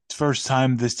the first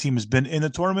time this team has been in the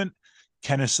tournament.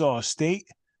 Kennesaw State.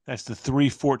 That's the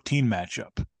 3-14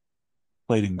 matchup.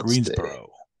 Played in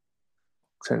Greensboro.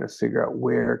 Trying to figure out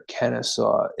where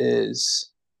Kennesaw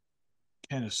is.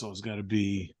 Kennesaw's got to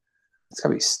be. It's got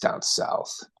to be down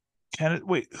south.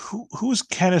 Wait, who's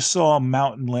Kennesaw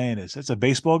Mountain Landis? That's a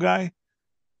baseball guy?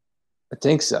 I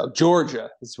think so. Georgia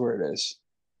is where it is.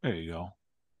 There you go.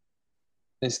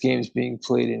 This game is being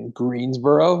played in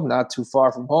Greensboro, not too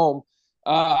far from home.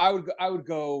 I would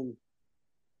go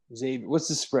Xavier. What's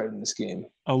the spread in this game?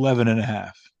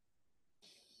 11.5.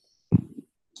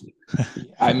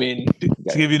 I mean, to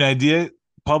give you an idea,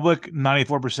 public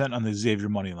 94% on the Xavier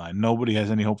money line. Nobody has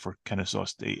any hope for Kennesaw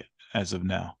State as of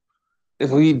now. If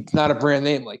we not a brand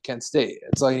name like Kent State,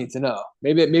 that's all you need to know.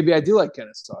 Maybe I do like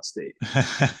Kennesaw State.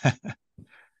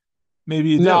 Maybe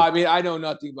you do. No, I mean I know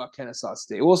nothing about Kennesaw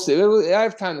State. We'll see. I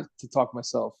have time to talk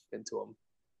myself into them,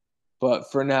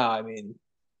 but for now, I mean,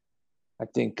 I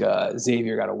think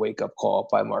Xavier got a wake up call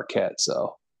by Marquette,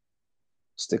 so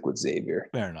stick with Xavier.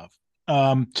 Fair enough.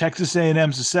 Texas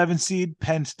A&M's a 7 seed,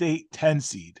 Penn State 10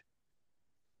 seed.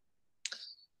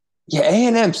 Yeah,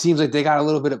 A&M seems like they got a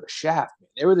little bit of a shaft. Man.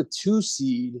 They were the 2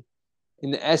 seed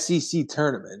in the SEC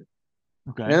tournament.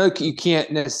 Okay, I know you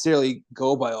can't necessarily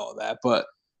go by all that, but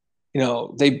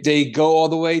they go all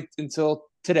the way until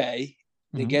today.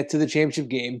 They get to the championship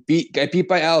game, got beat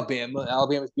by Alabama.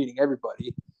 Alabama's beating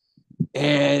everybody,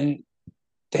 and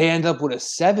they end up with a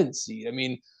 7 seed. I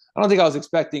mean, I don't think I was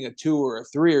expecting a 2 or a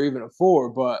 3 or even a 4,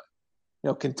 but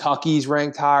Kentucky's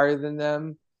ranked higher than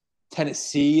them.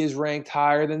 Tennessee is ranked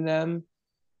higher than them.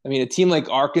 I mean, a team like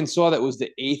Arkansas that was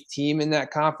the 8th team in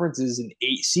that conference is an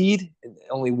 8 seed and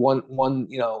only one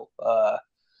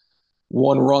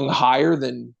rung higher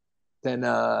than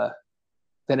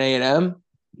A&M.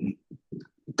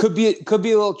 Could be a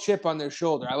little chip on their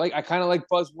shoulder. I kind of like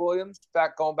Buzz Williams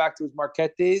going back to his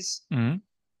Marquette days. Mm-hmm.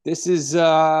 This is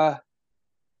I'm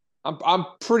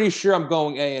pretty sure I'm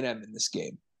going A&M in this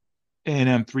game.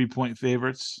 A&M 3-point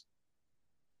favorites.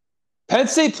 Penn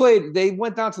State played. They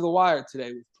went down to the wire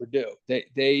today with Purdue.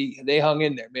 They hung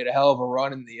in there, made a hell of a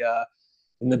run in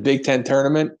the Big Ten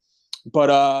tournament.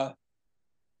 But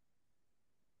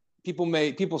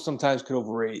people sometimes could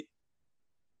overrate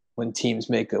when teams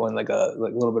make a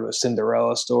little bit of a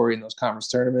Cinderella story in those conference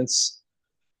tournaments.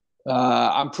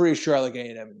 I'm pretty sure I like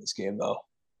A&M in this game though.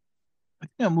 I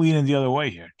think I'm leaning the other way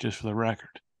here, just for the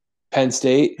record. Penn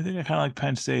State. I think I kind of like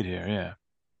Penn State here. Yeah.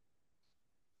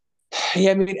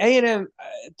 Yeah, I mean A&M,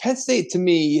 Penn State to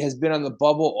me has been on the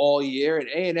bubble all year, and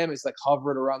A&M is like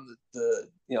hovering around the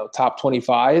top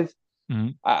 25. Mm-hmm.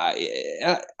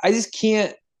 I just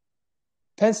can't.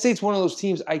 Penn State's one of those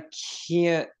teams I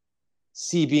can't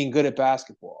see being good at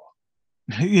basketball.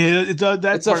 Yeah,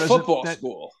 it's a football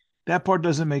school. That part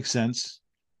doesn't make sense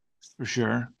for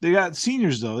sure. They got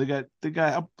seniors though. They got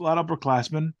a lot of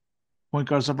upperclassmen, point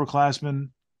guards upperclassmen.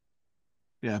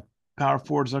 Yeah, power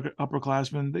forwards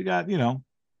upperclassmen. They got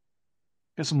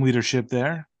some leadership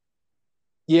there.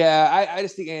 Yeah, I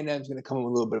just think A&M is going to come in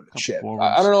with a little bit of a chip.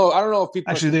 I don't know if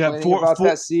people actually they got four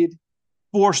that seed.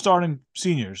 4 starting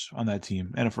seniors on that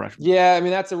team and a freshman. Yeah, I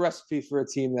mean that's a recipe for a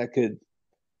team that could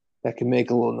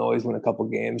make a little noise, win a couple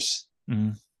games.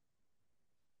 Mm-hmm.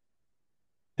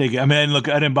 I mean, look,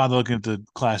 I didn't bother looking at the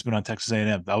classmen on Texas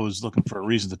A&M. I was looking for a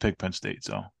reason to pick Penn State,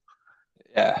 so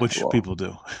yeah, which people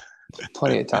do.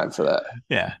 Plenty of time for that.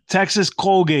 Yeah, Texas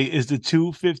Colgate is the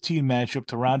 2-15 matchup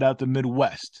to round out the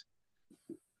Midwest.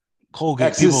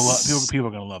 Colgate, people are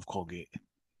going to love Colgate.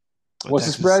 But what's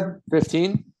Texas, the spread?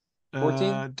 15? 14?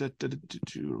 What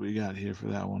do we got here for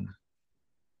that one?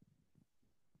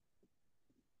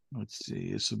 Let's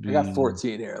see. This will be. I got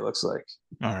 14 here. It looks like.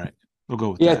 All right, we'll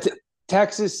go with that.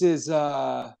 Texas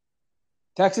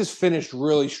finished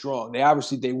really strong.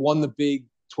 They won the Big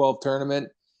 12 tournament,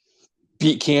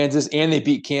 beat Kansas, and they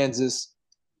beat Kansas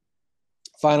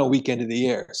final weekend of the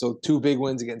year. So 2 big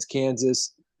wins against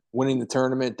Kansas, winning the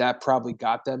tournament. That probably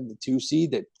got them the 2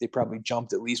 seed. They probably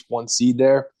jumped at least 1 seed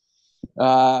there.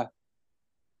 Their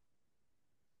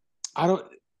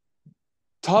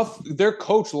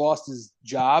coach lost his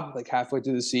job like halfway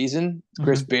through the season,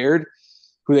 Chris Beard,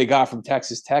 who they got from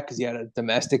Texas Tech because he had a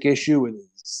domestic issue with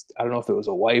I don't know if it was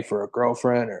a wife or a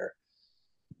girlfriend or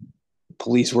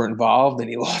police were involved and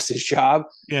he lost his job.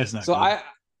 Yeah, it's not so good.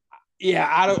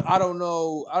 I don't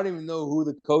know. I don't even know who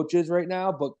the coach is right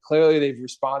now, but clearly they've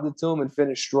responded to him and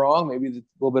finished strong. Maybe a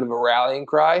little bit of a rallying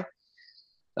cry.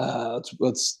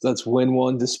 Let's win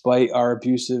one despite our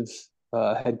abusive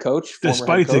head coach.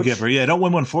 Despite the Gipper. Yeah, don't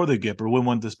win one for the Gipper. Win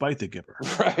one despite the Gipper.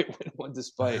 Right. Win one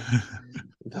despite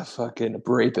the fucking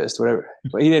rapist, whatever.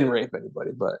 But he didn't rape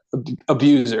anybody, but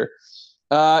abuser.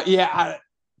 I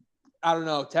don't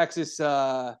know. Texas,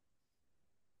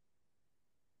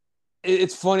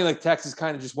 it's funny, like Texas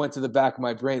kind of just went to the back of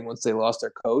my brain once they lost their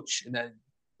coach, and then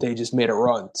they just made a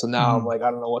run. So now I'm like,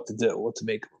 I don't know what to do, what to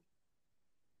make of them.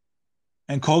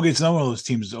 And Colgate's not one of those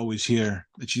teams always here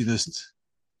that you're just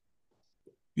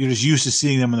used to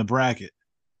seeing them in the bracket.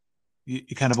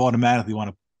 You kind of automatically want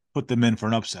to put them in for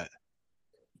an upset.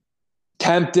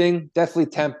 Tempting, definitely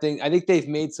tempting. I think they've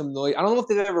made some noise. I don't know if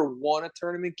they've ever won a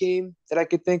tournament game that I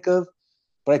could think of,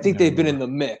 but I think they've been in the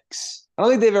mix. I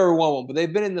don't think they've ever won one, but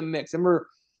they've been in the mix. I remember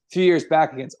a few years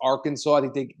back against Arkansas, I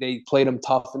think they played them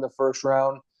tough in the first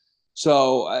round.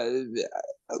 So,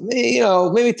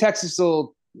 maybe Texas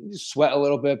will sweat a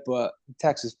little bit, but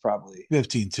Texas probably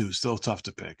 15-2, still tough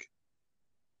to pick.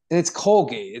 And it's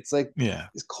Colgate. It's like,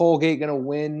 is Colgate gonna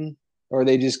win, or are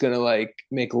they just gonna like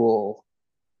make a little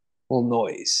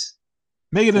noise?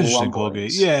 Make it interesting,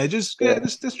 Colgate. Yeah, just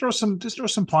throw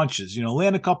some punches.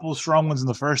 Land a couple of strong ones in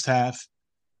the first half.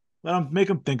 Make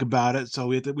them think about it. So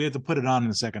we have to put it on in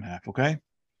the second half. Okay.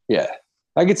 Yeah,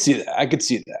 I could see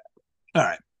that. All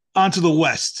right, on to the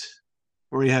West,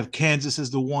 where we have Kansas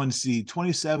as the 1 seed,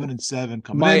 27-7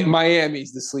 coming in.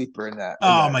 Miami's the sleeper in that.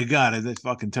 My God, that's a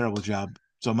fucking terrible job.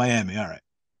 So Miami, all right.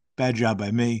 Bad job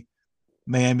by me.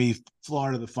 Miami,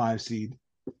 Florida, the 5 seed.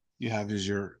 You have as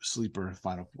your sleeper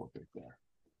Final Four pick there.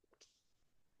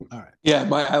 All right. Yeah,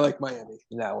 I like Miami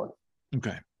in that one.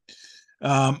 Okay.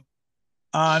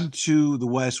 On to the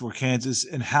West, where Kansas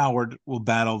and Howard will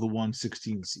battle the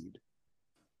 1-16 seed.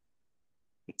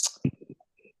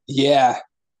 Yeah.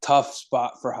 tough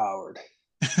spot for Howard.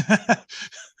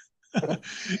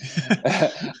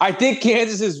 I think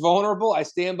Kansas is vulnerable. I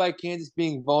stand by Kansas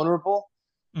being vulnerable.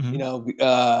 Mm-hmm. You know,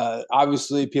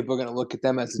 obviously people are going to look at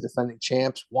them as the defending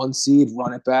champs, 1 seed,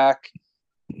 run it back.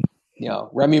 You know,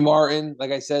 Remy Martin,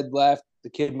 like I said, left. The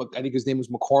kid, I think his name was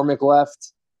McCormick,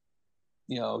 left.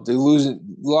 You know, they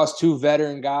lost 2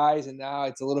 veteran guys, and now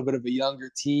it's a little bit of a younger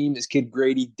team. This kid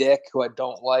Grady Dick, who I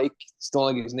don't like, just don't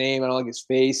like his name, I don't like his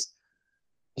face.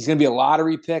 He's going to be a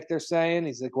lottery pick, they're saying.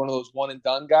 He's like one of those one and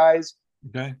done guys.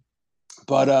 Okay.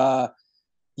 But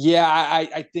yeah,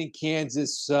 I think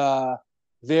Kansas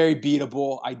very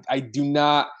beatable. I do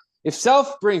not. If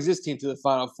Self brings this team to the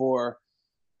Final Four,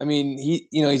 I mean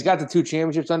he's got the 2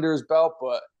 championships under his belt,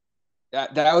 but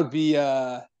that would be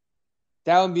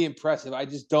impressive. I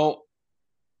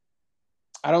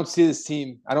don't see this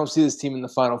team. I don't see this team in the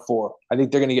Final Four. I think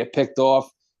they're going to get picked off.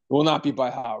 It will not be by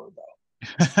Howard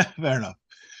though. Fair enough.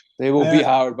 They will be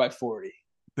Howard by 40.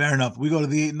 Fair enough. We go to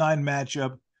the 8-9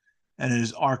 matchup, and it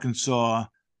is Arkansas,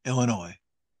 Illinois.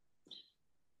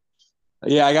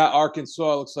 Yeah, I got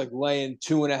Arkansas. It looks like laying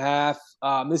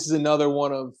 2.5. This is another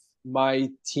one of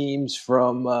my teams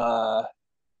from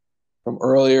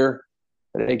earlier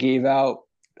that I gave out.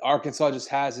 Arkansas just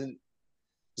hasn't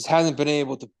been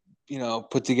able to,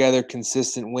 put together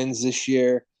consistent wins this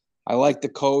year. I like the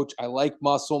coach. I like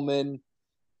Musselman.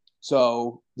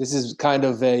 So this is kind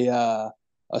of a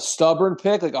stubborn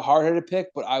pick, like a hard-headed pick,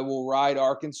 but I will ride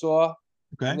Arkansas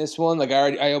in this one. Like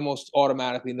I almost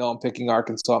automatically know I'm picking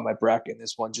Arkansas in my bracket in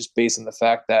this one, just based on the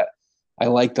fact that I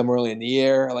liked them early in the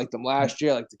year. I liked them last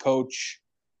year. I liked the coach,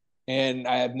 and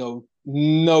I have no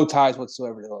ties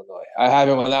whatsoever to Illinois. I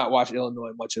haven't not watched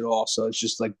Illinois much at all, so it's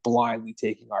just like blindly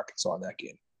taking Arkansas in that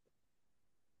game.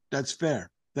 That's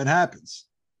fair. That happens.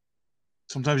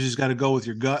 Sometimes you just got to go with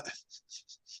your gut.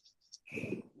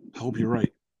 I hope you're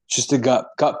right. Just a gut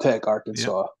pick,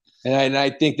 Arkansas. Yep. And I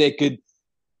think they could,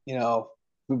 been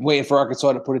waiting for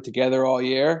Arkansas to put it together all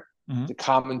year. Mm-hmm. The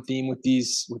common theme with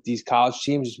these college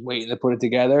teams, just waiting to put it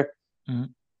together. Mm-hmm.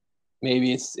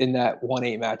 Maybe it's in that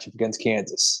 1-8 matchup against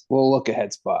Kansas. We'll look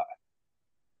ahead spot.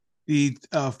 The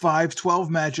 5-12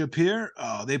 matchup here,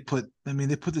 they put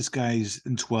this guy's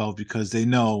in 12 because they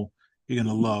know you're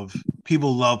going to love.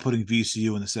 People love putting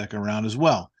VCU in the second round as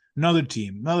well. Another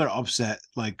team, another upset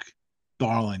like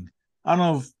darling. I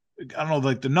don't know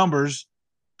like the numbers.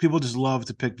 People just love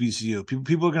to pick VCU.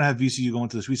 People are going to have VCU going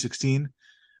to the Sweet 16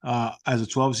 as a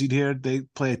 12 seed here. They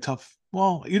play a tough.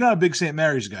 Well, you're not a big St.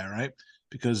 Mary's guy, right?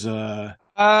 Because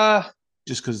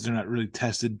just because they're not really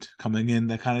tested coming in,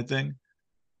 that kind of thing.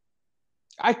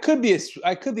 I could be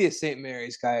a St.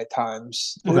 Mary's guy at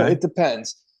times. Okay. It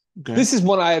depends. Okay. This is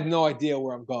one I have no idea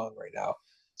where I'm going right now.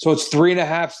 So it's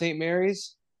 3.5 St.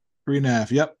 Mary's.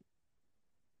 3.5. Yep.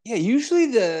 Yeah.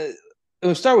 Usually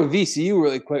we'll start with VCU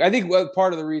really quick. I think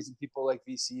part of the reason people like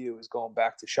VCU is going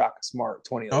back to Shaka Smart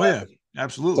 2011. Oh yeah,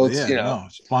 absolutely. So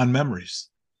it's fond memories.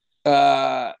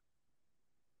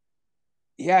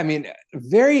 Yeah, I mean,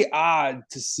 very odd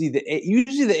to see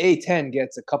usually the A10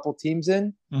 gets a couple teams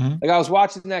in. Mm-hmm. Like I was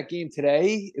watching that game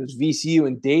today. It was VCU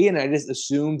and Dayton. I just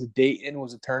assumed Dayton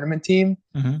was a tournament team.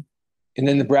 Mm-hmm. And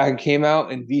then the bracket came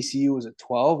out and VCU was at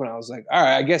 12. And I was like, all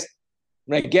right, I guess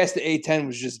the A10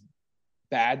 was just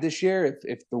bad this year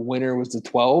if the winner was the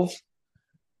 12.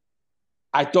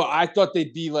 I thought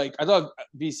they'd be like, I thought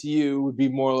VCU would be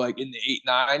more like in the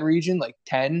 8-9 region, like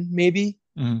 10 maybe.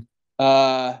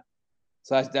 Mm-hmm.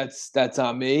 So that's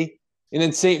on me. And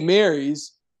then St.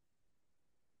 Mary's,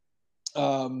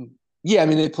 I mean,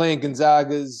 they play in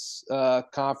Gonzaga's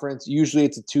conference. Usually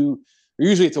it's a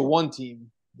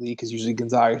 1-team league because usually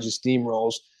Gonzaga just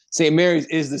steamrolls. St. Mary's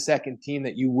is the second team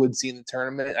that you would see in the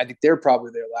tournament. I think they're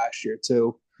probably there last year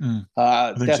too.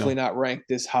 Definitely not ranked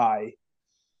this high.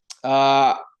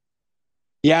 I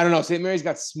don't know. St. Mary's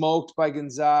got smoked by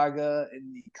Gonzaga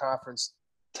in the conference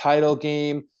title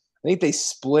game. I think they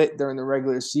split during the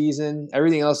regular season.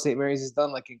 Everything else St. Mary's has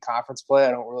done, like in conference play, I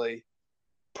don't really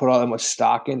put all that much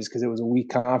stock in just because it was a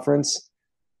weak conference.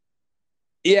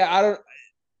 Yeah, I don't.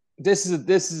 This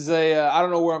is a. I don't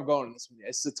know where I'm going in this one.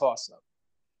 It's a toss up.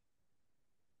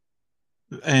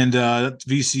 And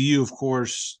VCU, of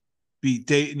course, beat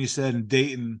Dayton. You said, and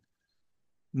Dayton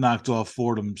knocked off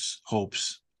Fordham's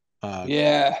hopes.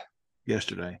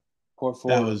 Yesterday. Poor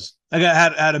Fordham. That was. I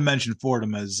had to mention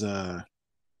Fordham as a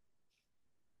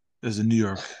New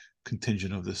York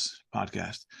contingent of this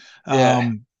podcast.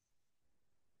 All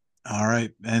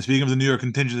right. And speaking of the New York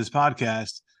contingent of this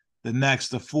podcast, the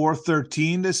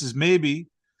 4-13, this is maybe,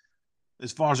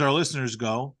 as far as our listeners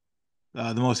go,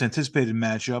 the most anticipated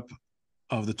matchup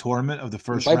of the tournament of the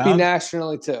first Might be round.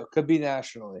 nationally too. Could be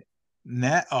nationally.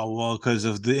 Oh well, because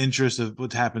of the interest of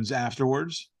what happens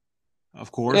afterwards,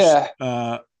 of course.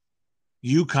 Yeah.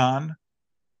 UConn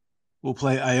will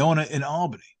play Iona in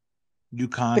Albany.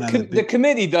 UConn on the The big.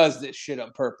 committee does this shit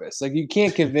on purpose. Like you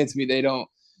can't convince me they don't.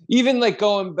 Even like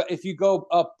going, if you go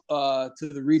up to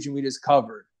the region we just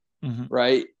covered,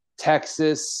 right?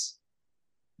 Texas.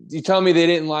 You tell me they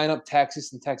didn't line up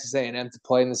Texas and Texas A&M to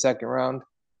play in the second round?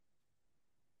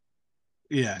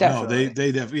 Yeah, Definitely.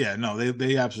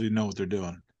 They absolutely know what they're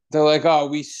doing. They're like, oh,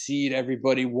 we seed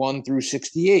everybody 1 through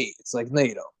 68. It's like, no,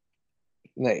 you don't.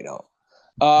 No, you don't.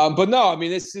 But no, I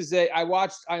mean, I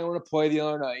watched Iona play the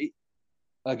other night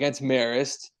against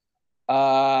Marist.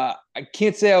 I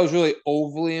can't say I was really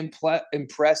overly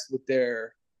impressed with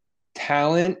their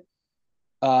talent.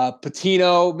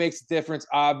 Patino makes a difference,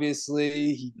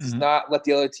 obviously. He does not let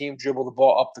the other team dribble the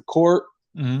ball up the court.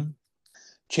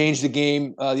 Changed the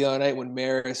game the other night when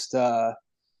Marist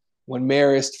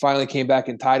finally came back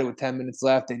and tied it with 10 minutes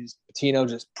left. Patino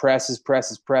just presses,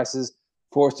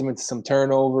 forced him into some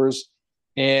turnovers.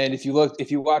 And if you watched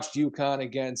UConn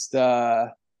against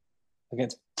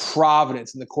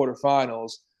Providence in the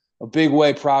quarterfinals, a big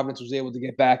way Providence was able to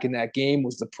get back in that game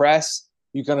was the press.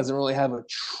 UConn doesn't really have a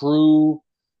true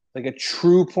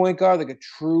point guard, like a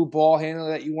true ball handler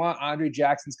that you want. Andre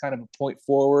Jackson's kind of a point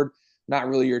forward, not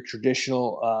really your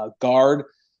traditional guard.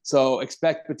 So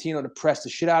expect Patino to press the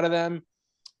shit out of them.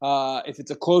 If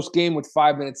it's a close game with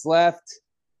 5 minutes left,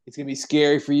 it's going to be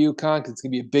scary for UConn because it's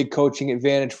going to be a big coaching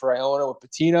advantage for Iona with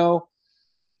Patino.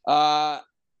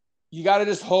 You got to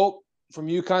just hope from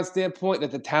UConn's standpoint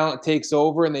that the talent takes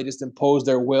over and they just impose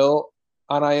their will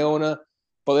on Iona.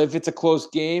 But if it's a close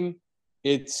game,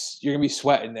 you're going to be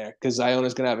sweating there because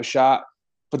Iona's going to have a shot.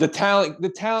 But the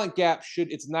talent gap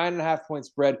it's 9.5 point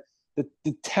spread.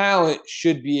 The talent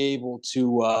should be able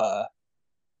to,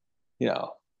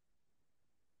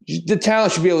 the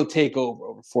talent should be able to take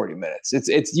over 40 minutes.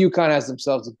 It's UConn has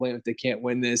themselves to blame if they can't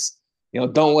win this.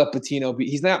 Don't let Patino be.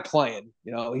 He's not playing.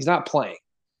 He's not playing.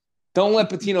 Don't let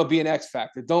Patino be an X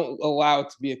factor. Don't allow it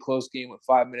to be a close game with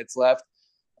 5 minutes left.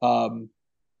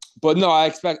 But no, I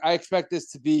expect it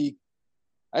to be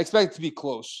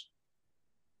close.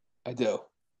 I do.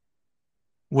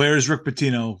 Where is Rick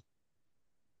Pitino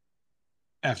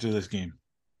after this game?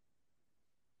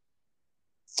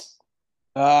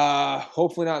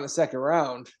 Hopefully not in the second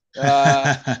round.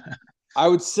 I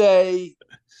would say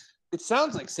it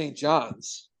sounds like St.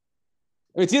 John's.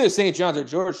 I mean, it's either St. John's or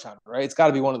Georgetown, right? It's got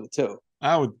to be one of the two.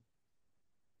 I would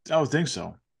think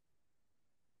so.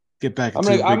 Get back I'm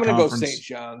into gonna, the big I'm gonna conference. go St.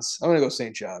 John's. I'm gonna go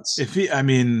St. John's.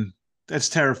 That's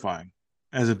terrifying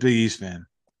as a Big East fan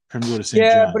for him to go to St.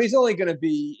 Yeah, John's. but it's only gonna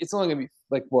be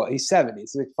like what? He's 70.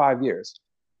 It's like 5 years.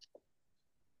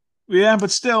 Yeah,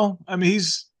 but still, I mean,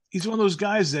 he's one of those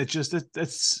guys that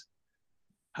that's.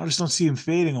 I just don't see him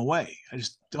fading away. I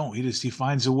just don't. He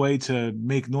finds a way to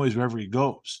make noise wherever he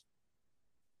goes.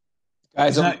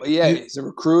 He's a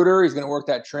recruiter. He's going to work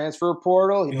that transfer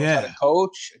portal. He knows how to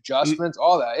coach, adjustments,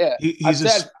 all that. Yeah,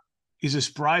 he's a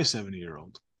spry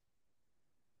 70-year-old.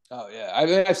 Oh yeah,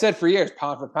 I've said for years,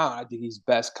 pound for pound, I think he's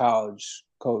best college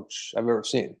coach I've ever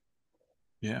seen.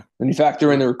 Yeah, when you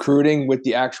factor in the recruiting with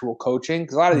the actual coaching,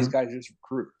 because a lot of these guys are just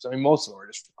recruiters. I mean, most of them are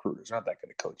just recruiters. They're not that good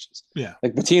at coaches. Yeah,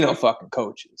 like Patino fucking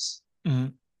coaches.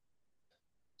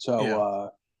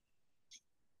 So.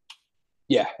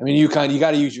 Yeah, I mean, you got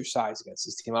to use your size against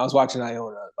this team. I was watching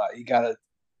Iona. You got to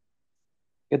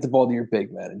get the ball to your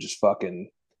big man and just fucking,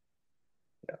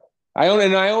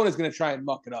 Iona's going to try and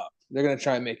muck it up. They're going to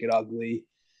try and make it ugly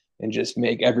and just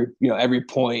make every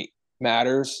point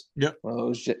matters. Yep. One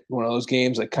of those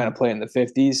games, like kind of play in the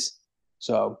 50s.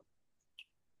 So,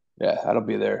 yeah, that'll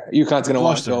be there. UConn's going to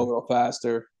want to go a little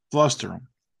faster. Fluster them.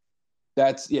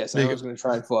 I was going to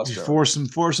try and fluster them. Force them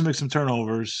to make some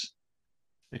turnovers.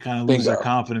 They kind of lose their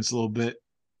confidence a little bit.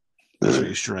 That's where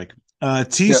you strike.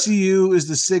 TCU is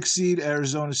the 6th seed.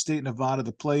 Arizona State, Nevada,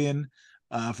 the play-in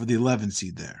for the 11th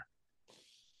seed there.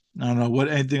 I don't know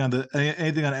anything on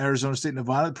Arizona State,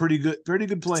 Nevada. Pretty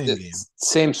good playing game.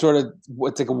 Same sort of.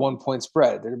 It's like a 1 point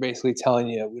spread. They're basically telling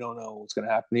you we don't know what's going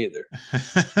to happen either.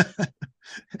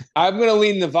 I'm going to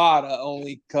lean Nevada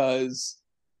only because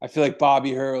I feel like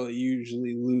Bobby Hurley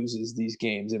usually loses these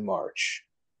games in March.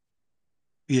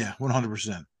 Yeah,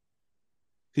 100%.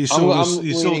 He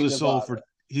sold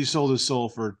his soul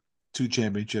for 2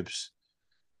 championships.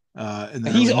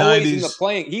 He's always in the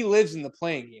playing. He lives in the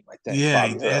playing game, I think.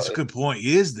 Yeah, that's a good point.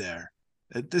 He is there.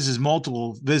 This is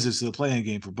multiple visits to the playing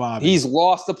game for Bobby. He's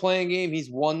lost the playing game.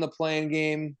 He's won the playing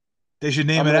game. They should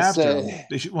name it after him.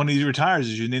 When he retires,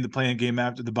 they should name the playing game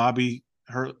after the Bobby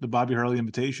the Bobby Hurley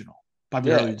Invitational. Bobby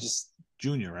Yeah, Hurley just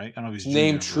Jr., right? I don't know if he's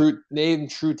name junior, but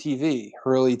True TV,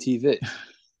 Hurley TV.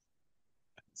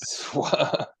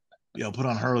 yeah, I'll put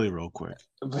on Hurley real quick.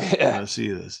 Yeah, Let's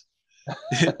see this.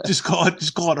 Just call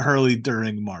it Hurley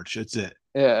during March. That's it.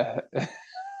 yeah.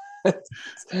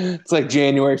 It's like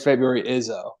January, February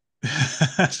Izzo.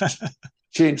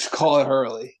 Call it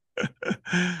Hurley.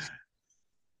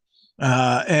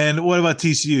 And what about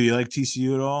TCU? You like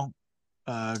TCU at all?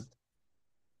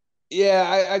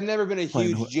 Yeah, I've never been a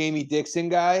Playing huge Jamie Dixon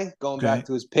guy. Going Okay. back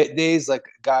to his Pitt days, like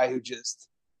a guy who just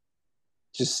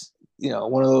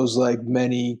one of those like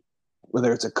many,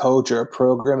 whether it's a coach or a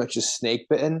program that's just snake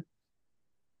bitten.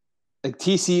 Like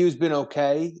TCU's been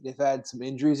okay. They've had some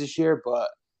injuries this year, but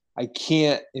I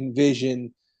can't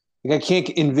envision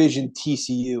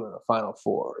TCU in the Final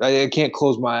Four. I can't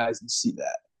close my eyes and see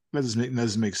that. That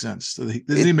doesn't make sense. It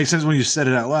doesn't even make sense when you said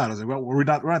it out loud. I was like, well, we're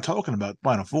not talking about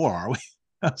Final Four, are we?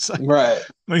 I was like, Right.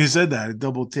 when you said that,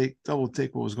 double take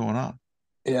what was going on.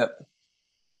 Yep.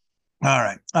 All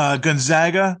right.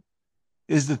 Gonzaga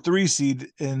is the 3 seed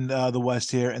in the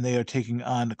West here, and they are taking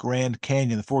on Grand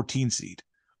Canyon, the 14 seed.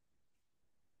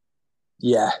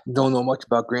 Yeah, don't know much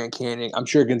about Grand Canyon. I'm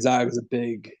sure Gonzaga is a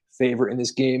big favorite in this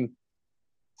game.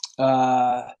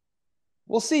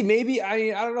 We'll see. Maybe I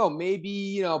don't know.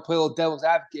 Maybe play a little devil's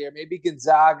advocate here. Maybe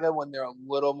Gonzaga, when they're a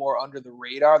little more under the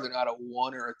radar, they're not a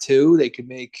 1 or a 2. They could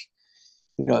make,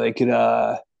 they could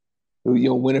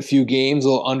win a few games a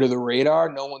little under the radar.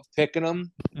 No one's picking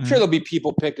them. I'm sure there'll be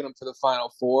people picking them for the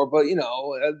Final Four, but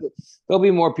there'll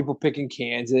be more people picking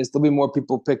Kansas. There'll be more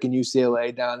people picking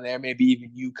UCLA down there. Maybe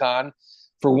even UConn.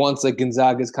 For once, like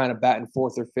Gonzaga's kind of batting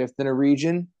 4th or 5th in a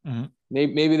region. Mm-hmm.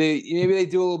 Maybe they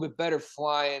do a little bit better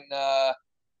flying under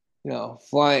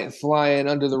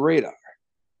the radar.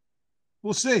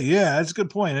 We'll see. Yeah, that's a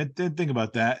good point. I didn't think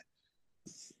about that.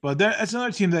 But that's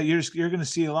another team that you're going to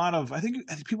see a lot of. I think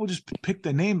people just pick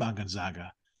the name on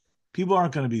Gonzaga. People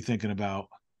aren't going to be thinking about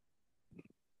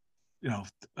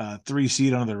 3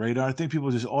 seed under the radar. I think people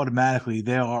just automatically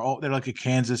they're like a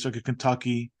Kansas, like a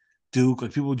Kentucky, Duke.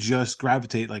 Like people just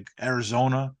gravitate like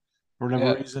Arizona for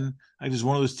whatever reason. Like just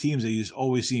one of those teams that you just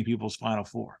always see in people's Final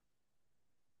Four.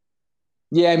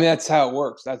 Yeah, I mean that's how it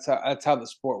works. That's how the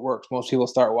sport works. Most people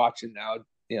start watching now,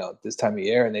 this time of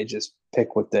year, and they just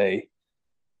pick what they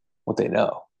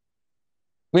know.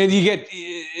 I mean,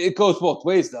 it goes both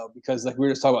ways though, because like we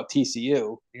were just talking about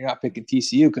TCU. You're not picking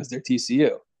TCU because they're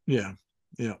TCU. Yeah.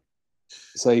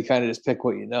 So you kind of just pick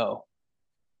what you know.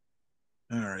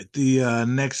 All right. The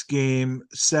next game,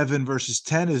 7 versus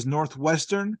 10, is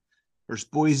Northwestern versus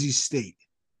Boise State.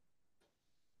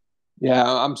 Yeah,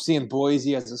 I'm seeing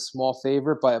Boise as a small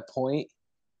favorite by a point.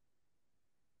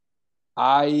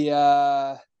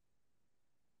 I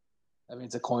mean,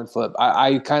 it's a coin flip.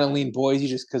 I kind of lean Boise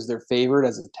just because they're favored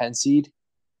as a 10 seed.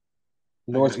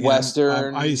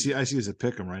 Northwestern. I see as a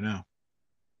pick 'em right now.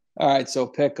 All right, so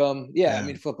pick them. Yeah, I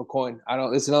mean, flip a coin.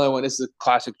 This is another one. This is a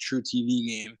classic True TV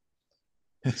game.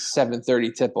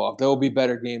 7:30 tip off. There will be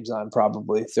better games on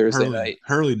probably Thursday night.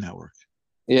 Hurley Network.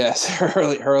 Yes,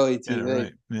 Hurley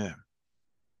TV. Yeah,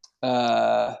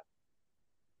 right.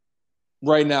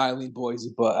 Right now I lean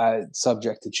Boise, but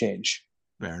subject to change.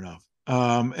 Fair enough.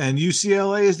 And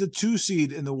UCLA is the 2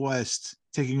 seed in the West,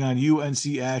 taking on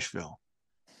UNC Asheville.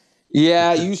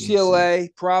 Yeah, UCLA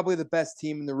probably the best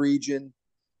team in the region.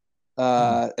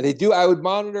 They do. I would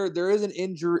monitor. There is an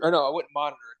injury, or no, I wouldn't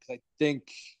monitor because I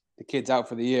think the kid's out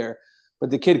for the year.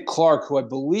 But the kid Clark, who I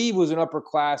believe was an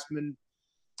upperclassman,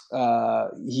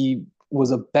 he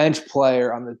was a bench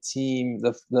player on the team,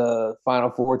 the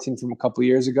Final Four team from a couple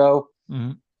years ago.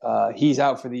 Mm-hmm. He's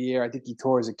out for the year. I think he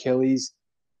tore his Achilles.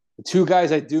 The 2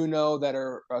 guys I do know that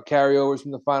are carryovers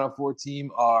from the Final Four team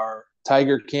are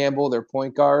Tiger Campbell, their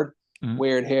point guard,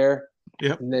 weird hair,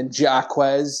 and then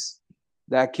Jaquez,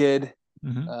 that kid,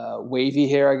 wavy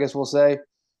hair, I guess we'll say.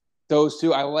 Those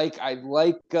 2, I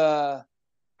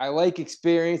like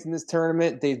experience in this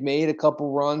tournament. They've made a couple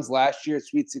runs last year at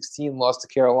Sweet 16, lost to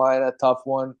Carolina, tough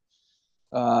one.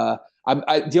 The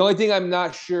only thing I'm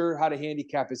not sure how to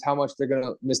handicap is how much they're going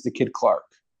to miss the kid Clark.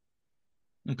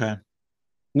 Okay.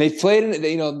 And they played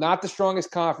in, not the strongest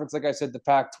conference, like I said, the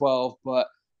Pac-12, but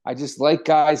I just like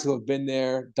guys who have been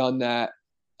there, done that.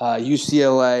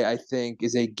 UCLA, I think,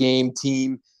 is a game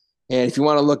team. And if you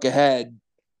want to look ahead,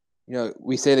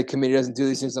 we say the committee doesn't do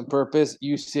these things on purpose.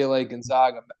 UCLA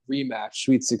Gonzaga rematch,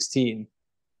 Sweet 16.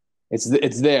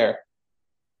 It's there.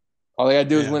 All they got to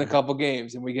do is win a couple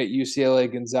games, and we get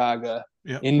UCLA Gonzaga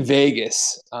in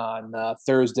Vegas on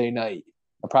Thursday night.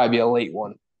 It'll probably be a late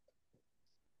one.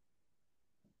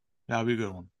 That'll be a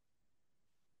good one.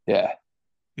 Yeah.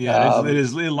 Yeah, it is. It Um,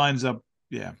 is. It lines up.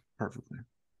 Yeah, perfectly.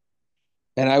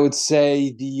 and I would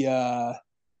say the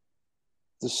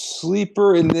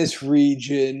sleeper in this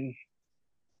region.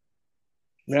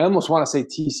 I mean, I almost want to say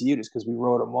TCU just because we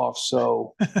wrote them off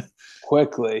so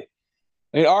quickly.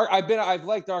 I mean, I've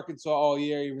liked Arkansas all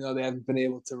year, even though they haven't been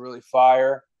able to really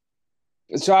fire.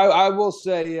 So I will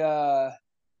say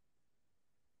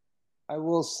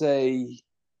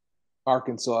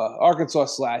Arkansas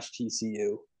slash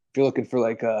TCU. If you're looking for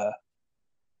a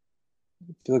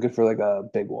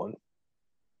big one,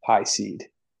 high seed.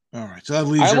 All right, so that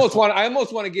leaves I almost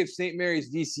want to give St.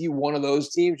 Mary's VCU one of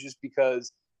those teams just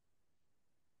because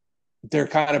they're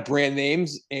kind of brand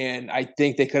names, and I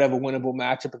think they could have a winnable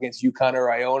matchup against UConn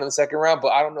or Iona in the second round.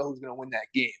 But I don't know who's going to win that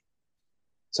game,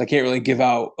 so I can't really give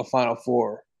out a Final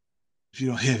Four. if you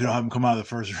don't have them come out of the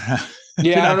first round. If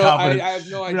you're Yeah, I not don't know. confident. I have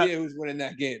no idea who's winning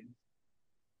that game.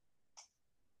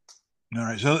 All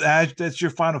right, so that's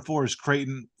your Final Four: is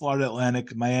Creighton, Florida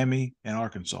Atlantic, Miami, and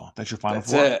Arkansas. That's your Final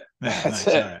That's Four. it. Yeah, That's nice.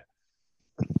 it. All right,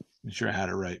 I'm sure I had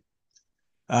it right.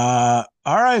 All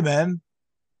right, man.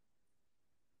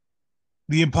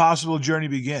 The impossible journey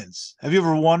begins. Have you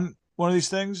ever won one of these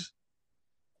things?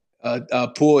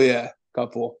 Pool, yeah,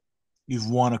 couple. You've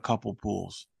won a couple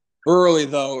pools. Early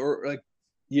though, or like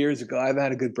years ago. I haven't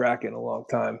had a good bracket in a long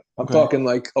time. I'm Okay. talking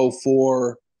like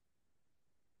 04,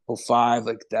 05,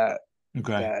 like that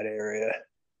Okay. area.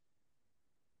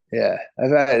 Yeah, I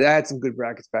had some good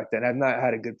brackets back then. I've not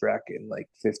had a good bracket in like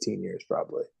 15 years,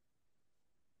 probably.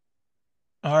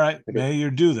 All right, Okay. maybe you're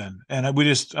due then. And I'm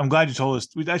glad you told us.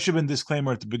 That should have been a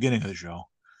disclaimer at the beginning of the show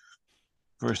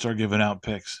before I start giving out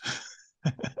picks.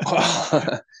 You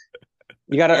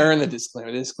got to earn the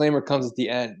disclaimer. The disclaimer comes at the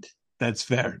end. That's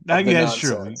fair. Yeah, That's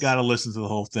true. You got to listen to the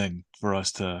whole thing for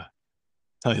us to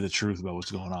tell you the truth about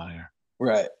what's going on here.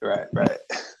 Right.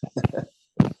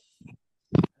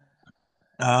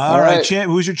 All right,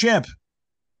 champ. Who's your champ?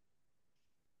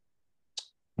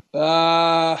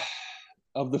 Of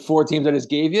the 4 teams I just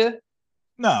gave you?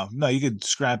 No, you could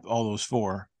scrap all those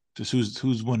 4. Just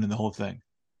who's winning the whole thing.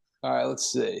 All right,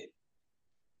 let's see.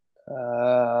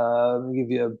 Let me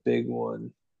give you a big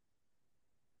one.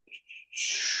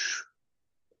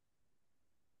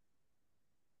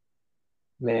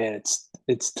 Man,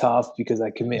 it's tough because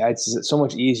it's so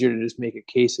much easier to just make a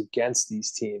case against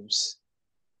these teams.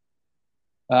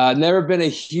 Never been a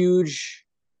huge.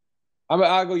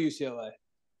 I'll go UCLA.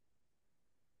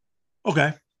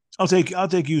 Okay, I'll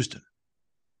take Houston.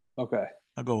 Okay,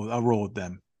 I'll roll with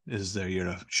them. This is their year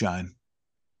to shine.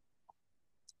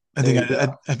 I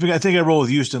think I rolled with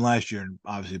Houston last year and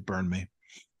obviously it burned me.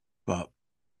 But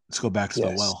let's go back to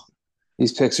the well.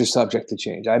 These picks are subject to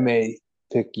change. I may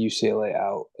pick UCLA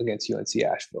out against UNC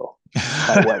Asheville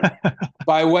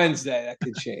by Wednesday. That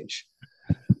could change.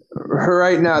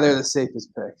 Right now, they're the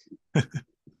safest pick.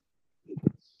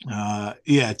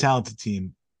 Yeah, talented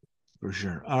team for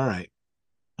sure. All right,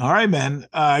 man.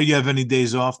 You have any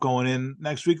days off going in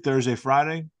next week, Thursday,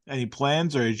 Friday? Any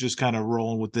plans, or are you just kind of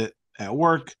rolling with it at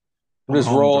work? I'm just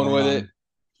rolling with it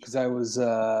because I was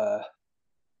out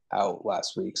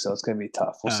last week, so it's going to be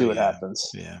tough. We'll see what happens.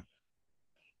 Yeah.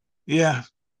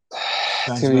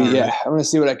 I'm going to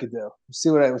see what I could do. See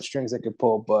what strings I could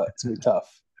pull, but it's going to be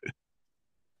tough.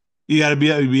 You got to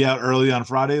be out early on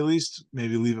Friday at least.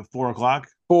 Maybe leave at 4:00.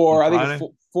 I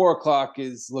think 4:00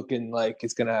 is looking like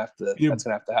it's going to have to. That's going to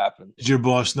have to happen. Is your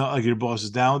boss not like your boss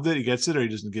is down with it? He gets it, or he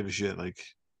doesn't give a shit? Like,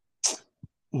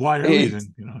 why are you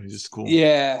leaving? He's just cool.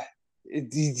 Yeah.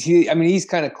 He's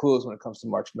kind of clueless when it comes to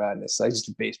March Madness. He's just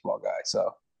a baseball guy,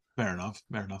 so fair enough.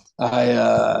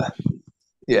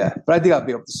 Yeah, but I think I'll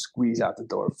be able to squeeze out the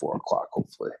door at 4:00,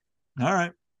 hopefully. All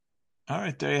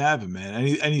right, there you have it, man.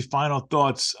 Any final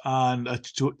thoughts on the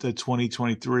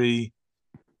 2023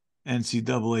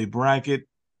 NCAA bracket,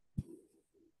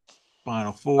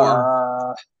 Final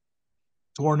Four,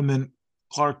 tournament?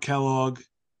 Clark Kellogg.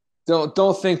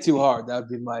 Don't think too hard. That would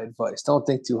be my advice. Don't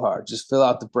think too hard. Just fill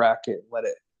out the bracket and let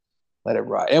it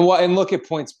ride. And look at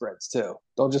point spreads too.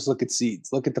 Don't just look at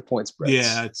seeds. Look at the point spreads.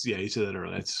 Yeah, you said that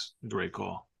earlier. That's a great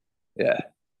call. Yeah.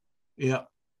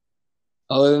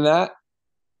 Other than that,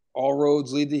 all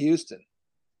roads lead to Houston.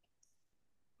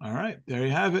 All right, there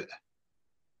you have it.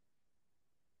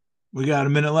 We got a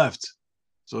minute left.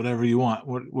 So whatever you want,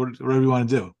 whatever you want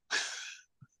to do.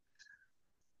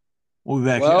 We'll be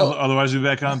back. Otherwise, we'll be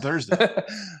back on Thursday.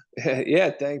 Yeah,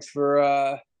 thanks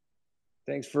for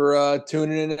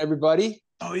tuning in, everybody.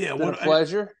 Oh yeah, what a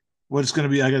pleasure. What's going to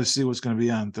be? I got to see what's going to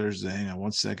be on Thursday. Hang on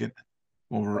 1 second.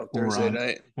 Thursday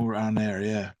night. When we're on there,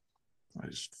 yeah.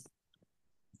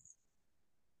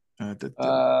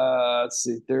 Let's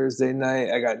see. Thursday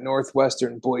night, I got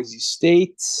Northwestern, Boise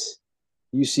State.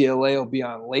 UCLA will be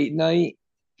on late night.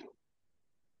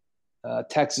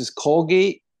 Texas,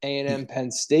 Colgate. A&M,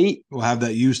 Penn State. We'll have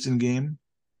that Houston game.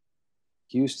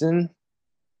 Houston.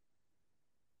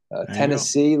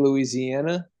 Tennessee,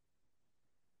 Louisiana.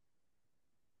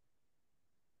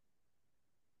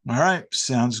 All right.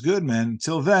 Sounds good, man.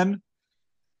 Until then,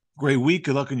 great week.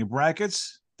 Good luck in your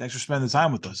brackets. Thanks for spending the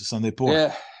time with us. The Sunday Pour.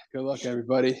 Yeah. Good luck,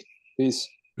 everybody. Peace.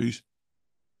 Peace.